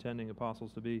God was intending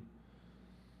apostles to be.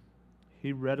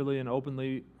 He readily and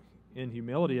openly, in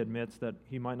humility, admits that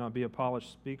he might not be a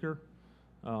polished speaker.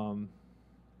 There's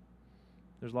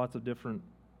lots of different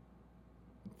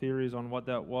theories on what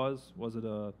that was. Was it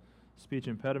a speech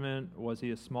impediment? Was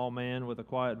he a small man with a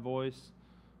quiet voice?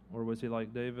 Or was he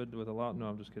like David with a loud... No,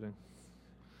 I'm just kidding.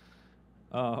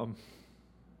 But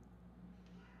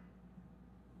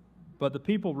the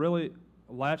people really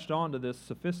latched on to this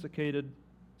sophisticated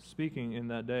speaking in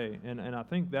that day. And I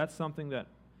think that's something that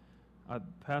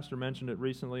Pastor mentioned it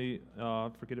recently. I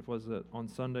forget if it was on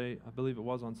Sunday. I believe it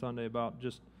was on Sunday, about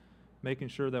just making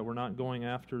sure that we're not going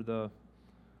after the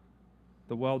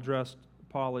well-dressed,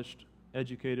 polished,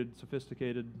 educated,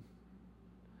 sophisticated,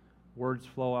 words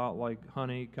flow out like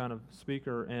honey kind of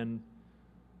speaker. And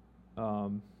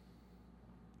you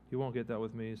won't get that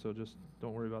with me, so just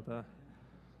don't worry about that.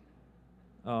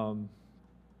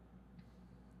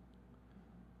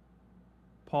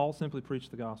 Paul simply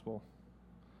preached the gospel.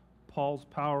 Paul's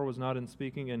power was not in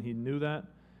speaking, and he knew that.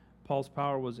 Paul's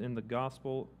power was in the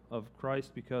gospel of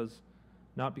Christ,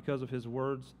 not because of his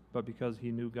words, but because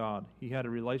he knew God. He had a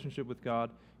relationship with God.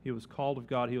 He was called of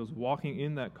God. He was walking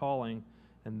in that calling,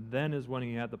 and then is when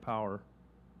he had the power.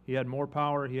 He had more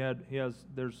power.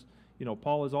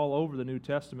 Paul is all over the New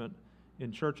Testament,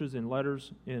 in churches, in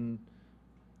letters,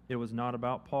 it was not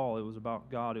about Paul. It was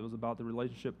about God. It was about the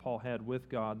relationship Paul had with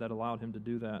God that allowed him to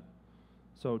do that.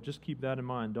 So just keep that in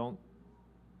mind. Don't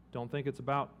think it's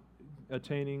about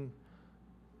attaining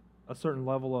a certain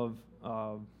level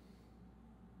of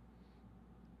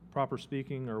proper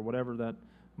speaking or whatever that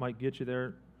might get you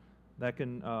there. That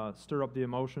can stir up the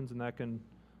emotions, and that can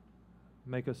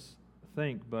make us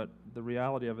think. But the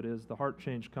reality of it is the heart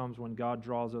change comes when God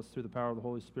draws us through the power of the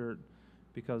Holy Spirit,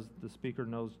 because the speaker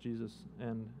knows Jesus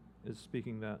and is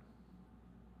speaking that.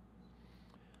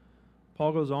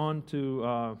 Paul goes on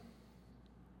to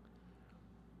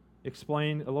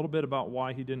explain a little bit about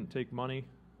why he didn't take money.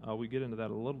 We get into that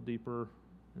a little deeper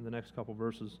in the next couple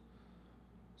verses,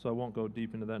 so I won't go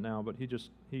deep into that now, but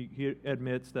he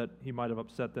admits that he might have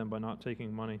upset them by not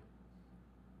taking money.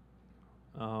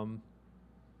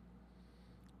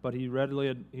 But he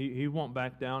won't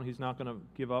back down. He's not going to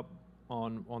give up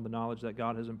on the knowledge that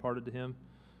God has imparted to him.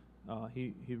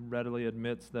 He readily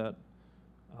admits that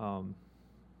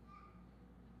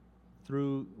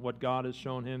through what God has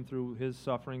shown him, through his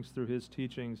sufferings, through his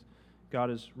teachings, God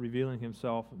is revealing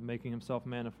himself, making himself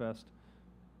manifest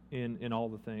in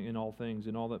all things,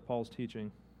 in all that Paul's teaching.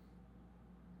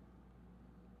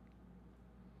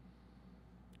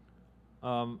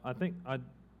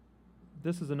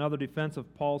 This is another defense of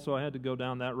Paul, so I had to go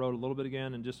down that road a little bit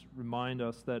again and just remind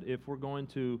us that if we're going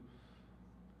to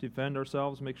defend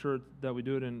ourselves, make sure that we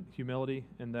do it in humility,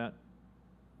 and that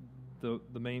the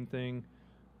main thing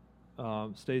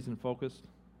stays in focus.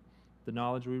 The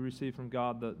knowledge we receive from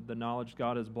God, the knowledge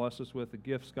God has blessed us with, the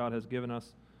gifts God has given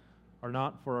us, are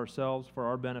not for ourselves, for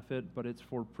our benefit, but it's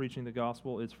for preaching the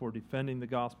gospel. It's for defending the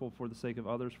gospel for the sake of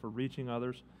others, for reaching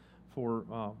others,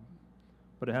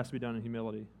 but it has to be done in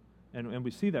humility. And we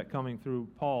see that coming through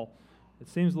Paul. It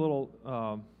seems a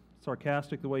little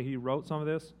sarcastic the way he wrote some of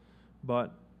this,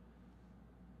 but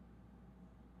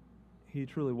he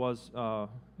truly was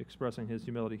expressing his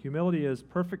humility. Humility is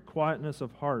perfect quietness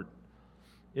of heart.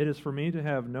 It is for me to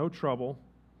have no trouble,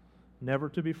 never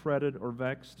to be fretted or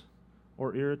vexed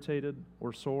or irritated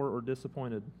or sore or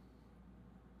disappointed.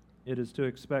 It is to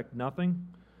expect nothing,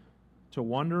 to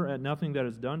wonder at nothing that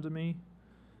is done to me,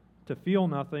 to feel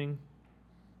nothing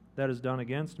that is done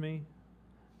against me.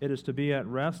 It is to be at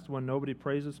rest when nobody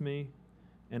praises me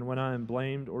and when I am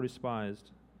blamed or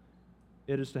despised.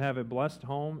 It is to have a blessed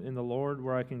home in the Lord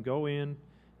where I can go in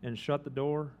and shut the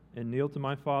door and kneel to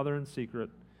my Father in secret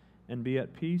and be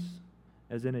at peace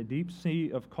as in a deep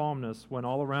sea of calmness when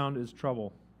all around is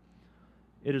trouble.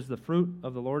 It is the fruit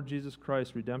of the Lord Jesus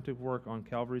Christ's redemptive work on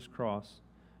Calvary's cross,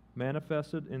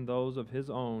 manifested in those of his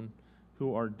own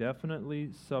who are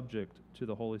definitely subject to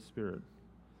the Holy Spirit.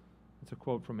 It's a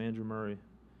quote from Andrew Murray.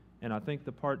 And I think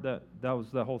the part that was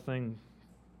the whole thing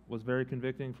was very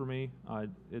convicting for me.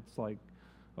 It's like,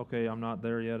 okay, I'm not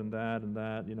there yet, and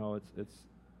that, you know,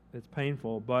 it's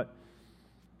painful. But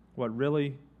what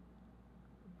really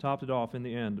topped it off in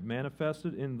the end,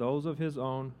 manifested in those of his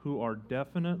own who are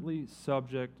definitely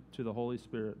subject to the Holy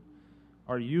Spirit.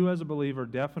 Are you as a believer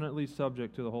definitely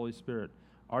subject to the Holy Spirit?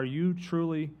 Are you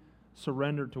truly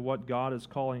surrendered to what God is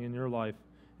calling in your life?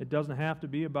 It doesn't have to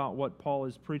be about what Paul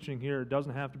is preaching here. It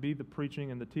doesn't have to be the preaching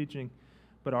and the teaching,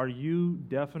 but are you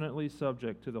definitely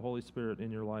subject to the Holy Spirit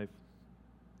in your life?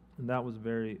 And that was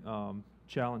very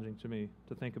challenging to me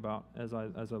to think about as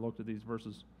I looked at these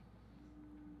verses.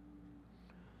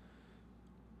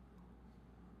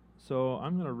 So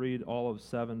I'm going to read all of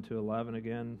 7 to 11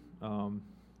 again.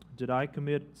 Did I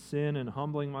commit sin in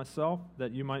humbling myself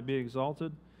that you might be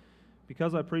exalted?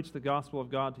 Because I preached the gospel of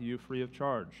God to you free of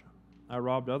charge. I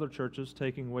robbed other churches,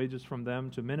 taking wages from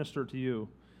them to minister to you.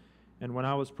 And when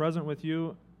I was present with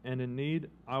you and in need,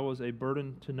 I was a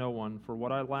burden to no one. For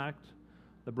what I lacked,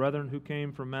 the brethren who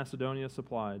came from Macedonia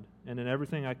supplied. And in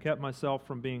everything I kept myself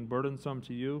from being burdensome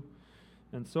to you,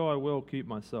 and so I will keep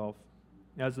myself.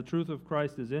 As the truth of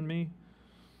Christ is in me,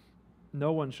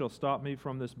 no one shall stop me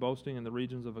from this boasting in the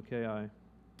regions of Achaia.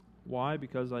 Why?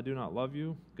 Because I do not love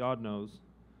you? God knows.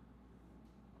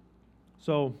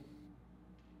 So,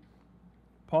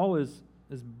 Paul is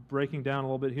breaking down a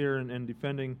little bit here and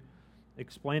defending,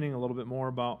 explaining a little bit more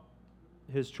about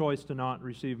his choice to not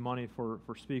receive money for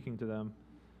speaking to them.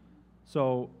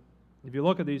 So, if you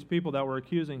look at these people that were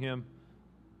accusing him,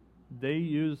 they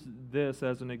used this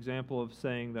as an example of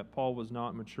saying that Paul was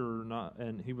not mature,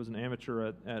 and he was an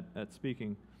amateur at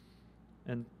speaking.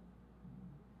 And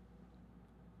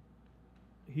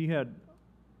he had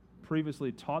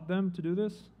previously taught them to do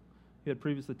this. He had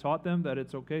previously taught them that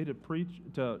it's okay to preach,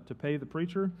 to pay the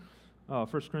preacher. 1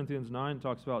 Corinthians 9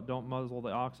 talks about don't muzzle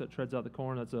the ox that treads out the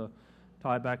corn. That's a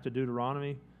tie back to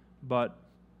Deuteronomy. But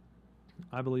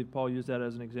I believe Paul used that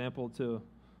as an example to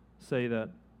say that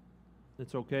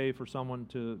it's okay for someone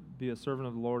to be a servant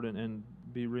of the Lord and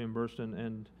be reimbursed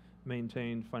and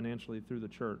maintained financially through the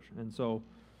church. And so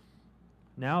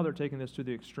now they're taking this to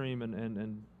the extreme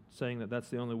and saying that that's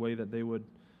the only way that they would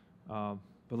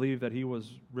believe that he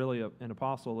was really an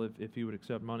apostle if he would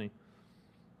accept money.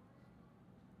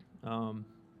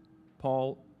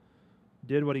 Paul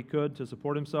did what he could to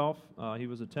support himself. He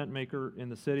was a tent maker in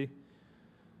the city.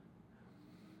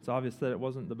 It's obvious that it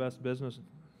wasn't the best business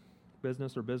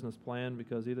or business plan,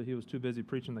 because either he was too busy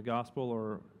preaching the gospel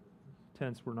or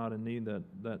tents were not in need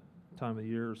that time of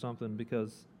year or something,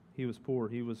 because he was poor.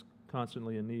 He was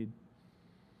constantly in need.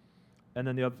 And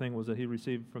then the other thing was that he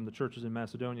received from the churches in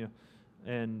Macedonia.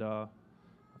 And I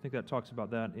think that talks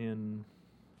about that in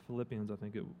Philippians, I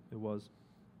think it was.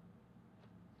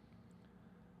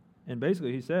 And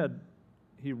basically he said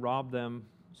he robbed them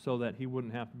so that he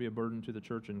wouldn't have to be a burden to the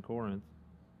church in Corinth.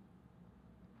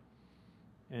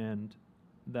 And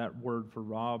that word for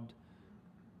robbed,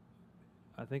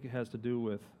 I think it has to do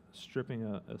with stripping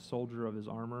a soldier of his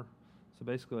armor. So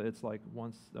basically it's like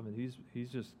he's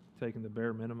just taking the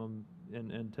bare minimum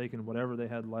and taking whatever they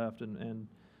had left and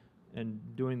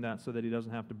doing that so that he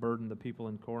doesn't have to burden the people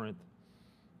in Corinth.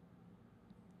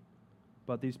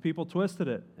 But these people twisted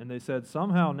it, and they said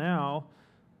somehow now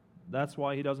that's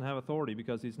why he doesn't have authority,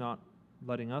 because he's not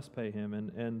letting us pay him.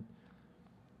 And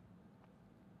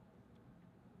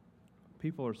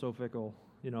people are so fickle.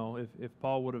 If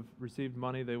Paul would have received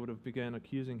money, they would have began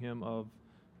accusing him of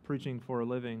preaching for a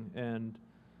living, and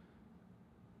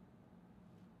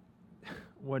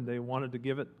when they wanted to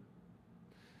give it,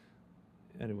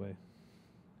 anyway,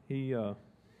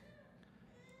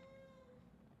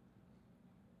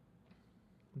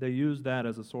 they used that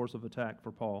as a source of attack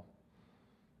for Paul.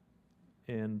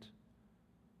 And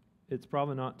it's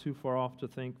probably not too far off to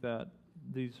think that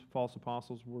these false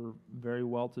apostles were very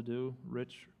well-to-do,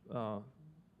 rich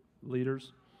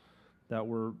leaders that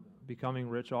were becoming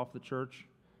rich off the church,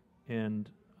 and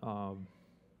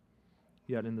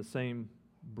yet in the same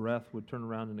breath would turn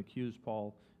around and accuse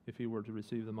Paul if he were to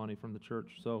receive the money from the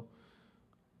church. So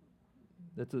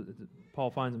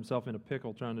Paul finds himself in a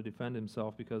pickle trying to defend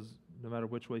himself, because no matter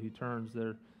which way he turns,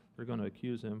 they're going to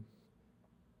accuse him.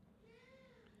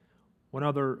 One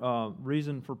other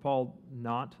reason for Paul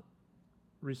not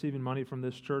receiving money from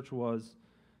this church was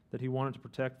that he wanted to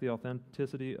protect the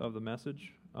authenticity of the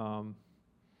message. And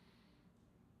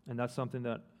that's something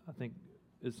that I think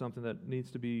is something that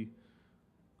needs to be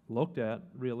looked at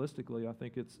realistically. I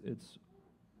think it's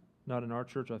not in our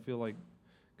church. I feel like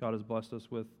God has blessed us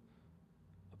with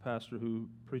a pastor who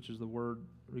preaches the word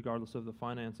regardless of the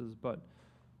finances, but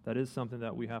that is something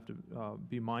that we have to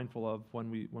be mindful of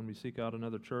when we seek out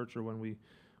another church, or when we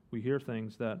hear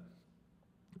things. That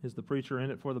is the preacher in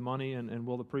it for the money, and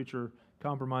will the preacher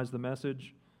compromise the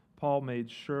message? Paul made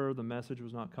sure the message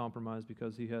was not compromised,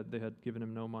 because they had given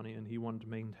him no money, and he wanted to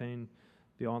maintain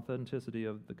the authenticity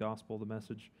of the gospel, the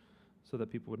message, so that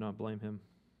people would not blame him.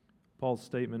 Paul's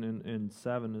statement in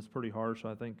 7 is pretty harsh.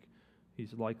 I think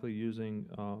he's likely using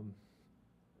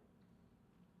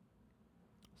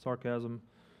sarcasm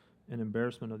and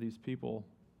embarrassment of these people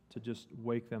to just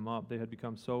wake them up. They had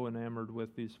become so enamored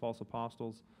with these false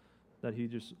apostles that he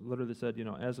just literally said,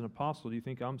 as an apostle, do you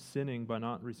think I'm sinning by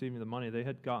not receiving the money? They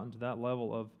had gotten to that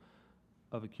level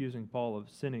of accusing Paul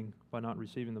of sinning by not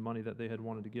receiving the money that they had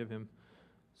wanted to give him.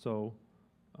 So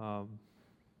I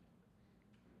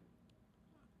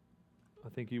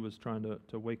think he was trying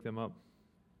to wake them up.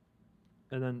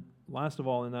 And then last of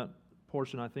all, in that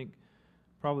portion, I think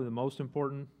probably the most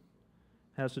important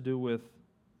has to do with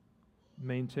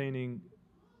maintaining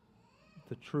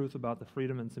the truth about the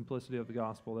freedom and simplicity of the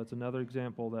gospel. That's another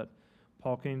example that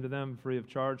Paul came to them free of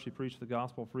charge. He preached the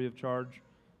gospel free of charge,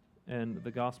 and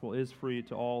the gospel is free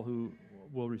to all who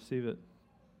will receive it.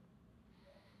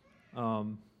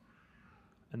 And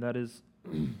that is,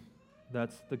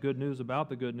 that's the good news about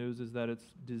the good news, is that it's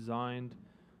designed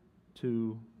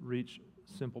to reach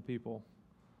simple people.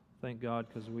 Thank God,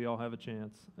 because we all have a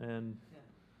chance. And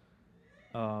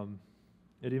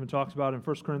it even talks about in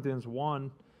 1 Corinthians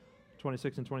 1,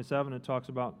 26 and 27, it talks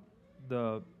about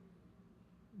the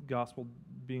gospel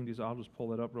being designed. I'll just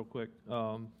pull it up real quick.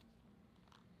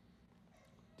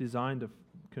 Designed to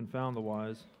confound the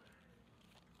wise.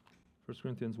 1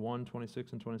 Corinthians 1,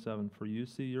 26 and 27. For you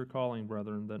see your calling,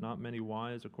 brethren, that not many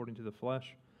wise according to the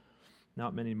flesh,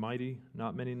 not many mighty,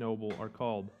 not many noble are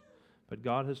called. But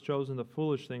God has chosen the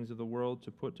foolish things of the world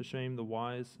to put to shame the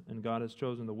wise, and God has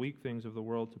chosen the weak things of the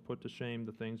world to put to shame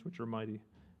the things which are mighty.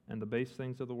 And the base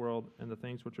things of the world and the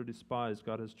things which are despised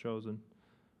God has chosen,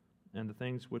 and the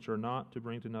things which are not, to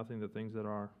bring to nothing the things that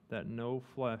are, that no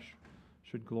flesh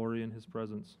should glory in his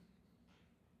presence.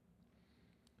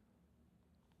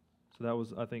 So that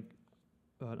was, I think,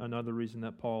 another reason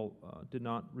that Paul did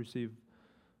not receive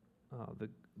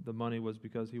the money, was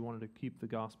because he wanted to keep the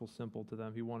gospel simple to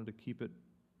them. He wanted to keep it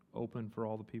open for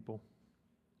all the people.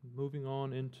 Moving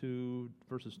on into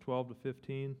verses 12 to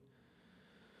 15.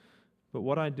 But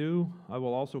what I do, I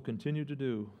will also continue to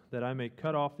do, that I may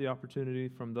cut off the opportunity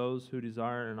from those who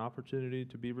desire an opportunity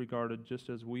to be regarded just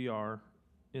as we are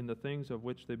in the things of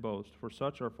which they boast. For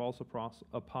such are false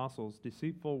apostles,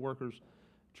 deceitful workers,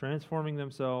 transforming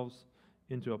themselves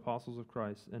into apostles of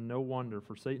Christ. And no wonder,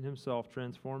 for Satan himself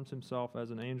transforms himself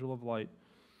as an angel of light.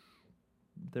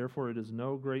 Therefore it is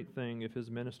no great thing if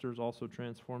his ministers also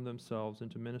transform themselves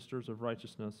into ministers of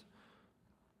righteousness,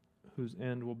 whose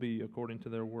end will be according to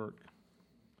their work.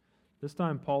 This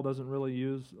time Paul doesn't really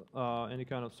use any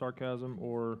kind of sarcasm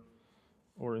or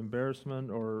embarrassment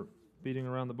or beating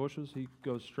around the bushes. He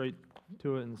goes straight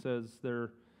to it and says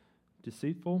they're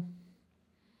deceitful.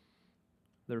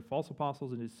 They're false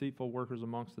apostles and deceitful workers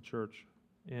amongst the church.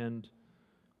 And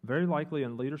very likely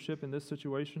in leadership in this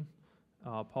situation,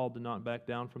 Paul did not back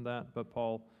down from that, but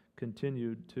Paul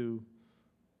continued to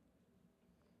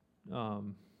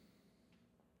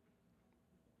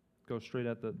go straight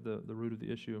at the root of the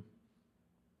issue.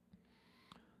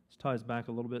 This ties back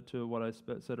a little bit to what I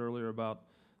said earlier about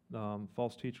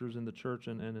false teachers in the church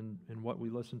and in what we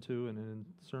listen to and in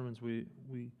sermons we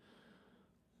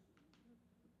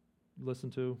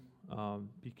listen to.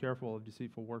 Be careful of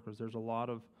deceitful workers. There's a lot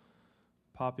of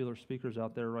popular speakers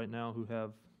out there right now who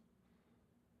have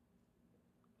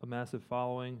a massive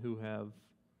following, who have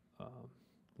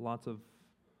lots of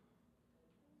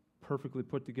perfectly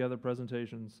put together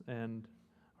presentations and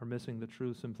are missing the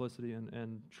true simplicity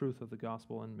and truth of the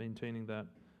gospel and maintaining that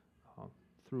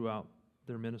throughout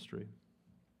their ministry.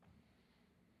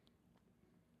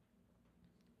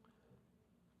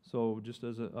 So just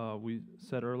as we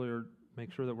said earlier,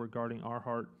 make sure that we're guarding our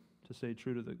heart to stay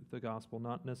true to the gospel,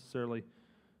 not necessarily,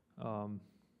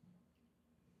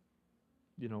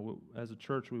 as a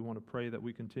church we want to pray that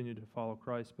we continue to follow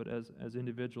Christ, but as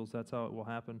individuals, that's how it will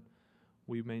happen.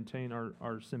 We maintain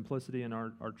our simplicity and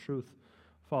our truth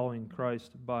following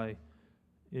Christ by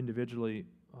individually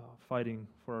fighting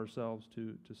for ourselves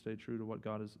to stay true to what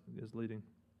God is leading.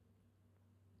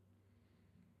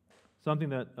 Something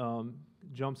that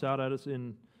jumps out at us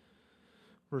in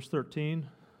verse 13,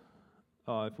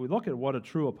 if we look at what a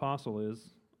true apostle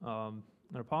is, an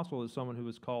apostle is someone who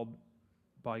is called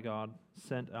by God,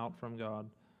 sent out from God,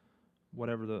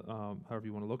 whatever however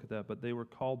you want to look at that, but they were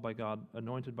called by God,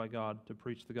 anointed by God to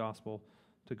preach the gospel,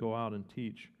 to go out and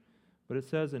teach. But it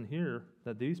says in here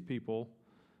that these people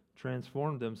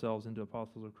transformed themselves into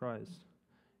apostles of Christ.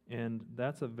 And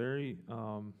that's a very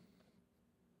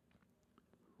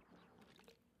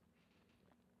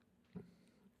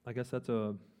I guess that's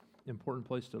a important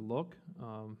place to look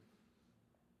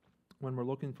when we're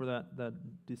looking for that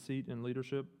deceit in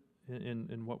leadership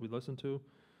in what we listen to.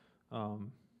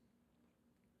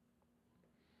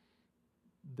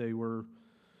 They were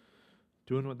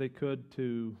doing what they could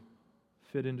to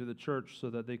fit into the church so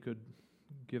that they could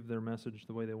give their message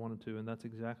the way they wanted to, and that's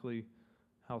exactly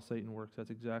how Satan works.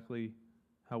 That's exactly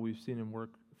how we've seen him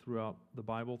work throughout the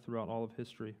Bible, throughout all of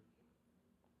history.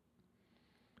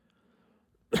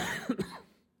 I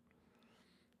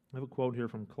have a quote here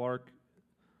from Clark.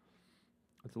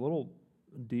 It's a little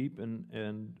deep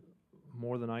and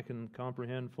more than I can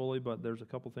comprehend fully, but there's a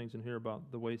couple things in here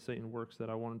about the way Satan works that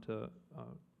I wanted to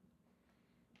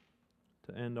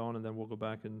end on, and then we'll go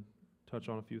back and touch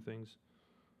on a few things.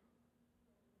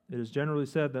 It is generally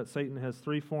said that Satan has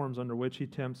three forms under which he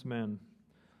tempts men: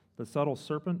 the subtle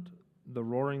serpent, the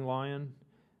roaring lion,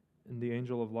 and the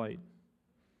angel of light.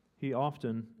 He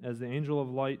often, as the angel of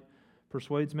light,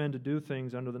 persuades men to do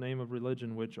things under the name of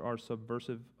religion which are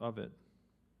subversive of it.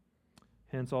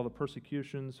 Hence all the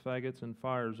persecutions, faggots, and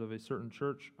fires of a certain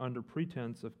church under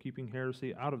pretense of keeping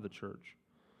heresy out of the church.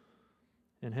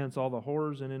 And hence all the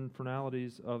horrors and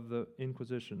infernalities of the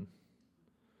Inquisition.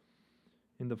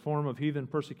 In the form of heathen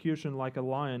persecution, like a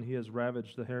lion, he has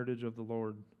ravaged the heritage of the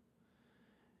Lord.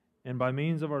 And by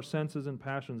means of our senses and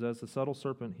passions, as the subtle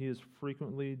serpent, he is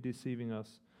frequently deceiving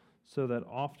us, so that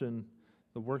often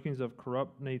the workings of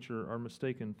corrupt nature are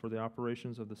mistaken for the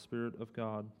operations of the Spirit of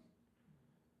God.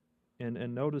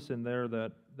 And notice in there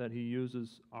that he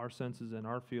uses our senses and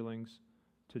our feelings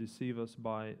to deceive us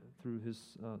through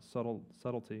his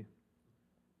subtlety.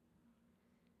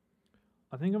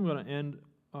 I think I'm going to end.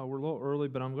 We're a little early,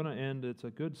 but I'm going to end. It's a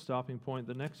good stopping point.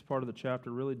 The next part of the chapter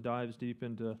really dives deep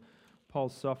into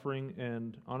Paul's suffering,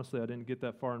 and honestly, I didn't get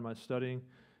that far in my studying,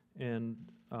 and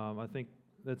I think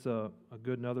that's a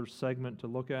good another segment to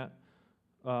look at.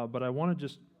 But I want to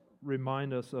just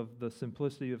remind us of the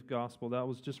simplicity of gospel. That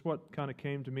was just what kind of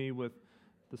came to me with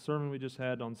the sermon we just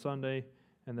had on Sunday,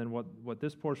 and then what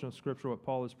this portion of Scripture, what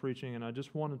Paul is preaching, and I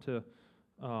just wanted to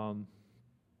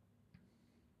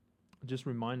just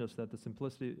remind us that the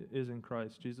simplicity is in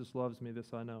Christ. Jesus loves me,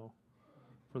 this I know,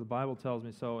 for the Bible tells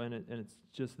me so, and it's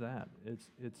just that. It's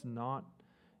not,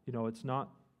 it's not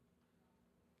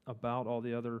about all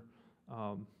the other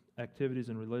activities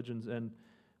and religions, and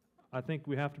I think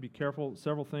we have to be careful.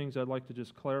 Several things I'd like to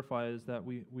just clarify is that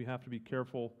we have to be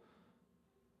careful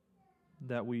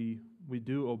that we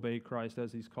do obey Christ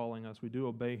as he's calling us. We do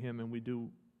obey him and we do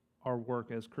our work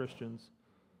as Christians,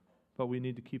 but we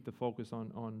need to keep the focus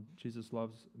on Jesus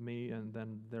loves me, and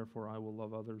then therefore I will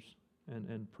love others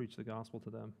and preach the gospel to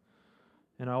them.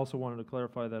 And I also wanted to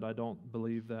clarify that I don't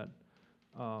believe that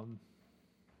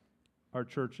our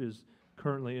church is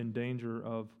currently in danger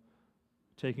of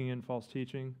taking in false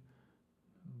teaching,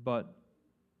 but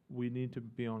we need to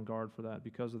be on guard for that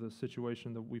because of the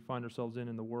situation that we find ourselves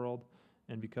in the world,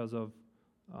 and because of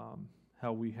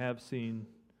how we have seen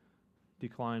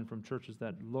decline from churches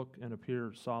that look and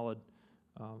appear solid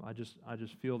I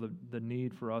just feel the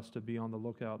need for us to be on the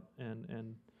lookout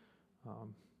and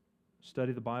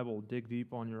study the Bible, dig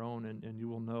deep on your own, and you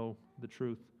will know the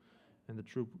truth. And the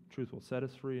truth will set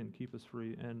us free and keep us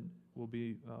free, and we'll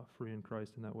be free in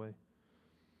Christ in that way.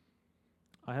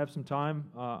 I have some time.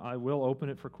 I will open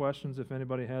it for questions. If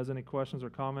anybody has any questions or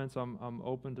comments, I'm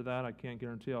open to that. I can't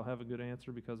guarantee I'll have a good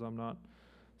answer because I'm not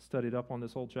studied up on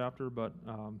this whole chapter, but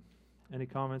any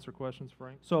comments or questions,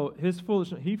 Frank? So his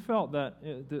foolishness, he felt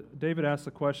that, David asked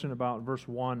the question about verse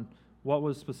 1, what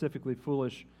was specifically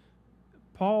foolish?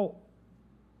 Paul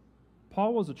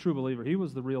was a true believer. He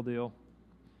was the real deal.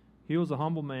 He was a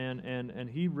humble man, and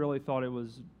he really thought it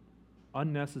was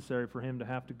unnecessary for him to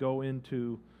have to go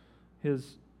into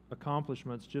his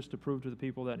accomplishments just to prove to the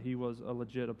people that he was a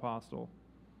legit apostle.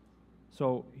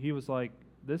 So he was like,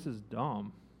 this is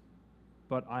dumb,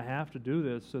 but I have to do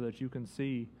this so that you can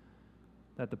see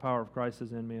that the power of Christ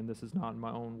is in me and this is not in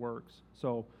my own works.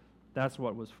 So that's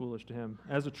what was foolish to him.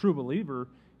 As a true believer,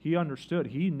 he understood.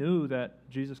 He knew that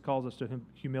Jesus calls us to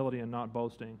humility and not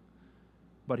boasting.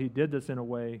 But he did this in a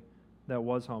way that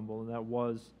was humble and that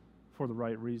was for the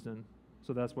right reason.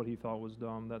 So that's what he thought was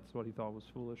dumb. That's what he thought was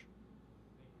foolish.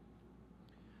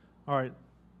 All right.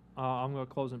 I'm going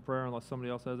to close in prayer unless somebody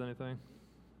else has anything.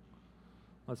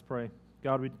 Let's pray.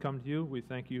 God, we come to you. We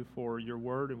thank you for your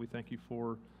word, and we thank you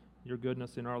for your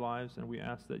goodness in our lives, and we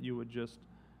ask that you would just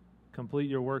complete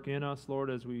your work in us, Lord,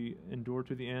 as we endure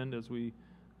to the end, as we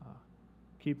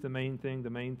keep the main thing,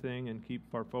 and keep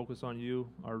our focus on you,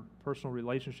 our personal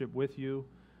relationship with you.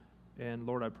 And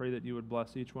Lord, I pray that you would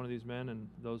bless each one of these men and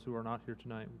those who are not here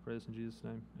tonight. We pray this in Jesus'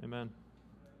 name. Amen.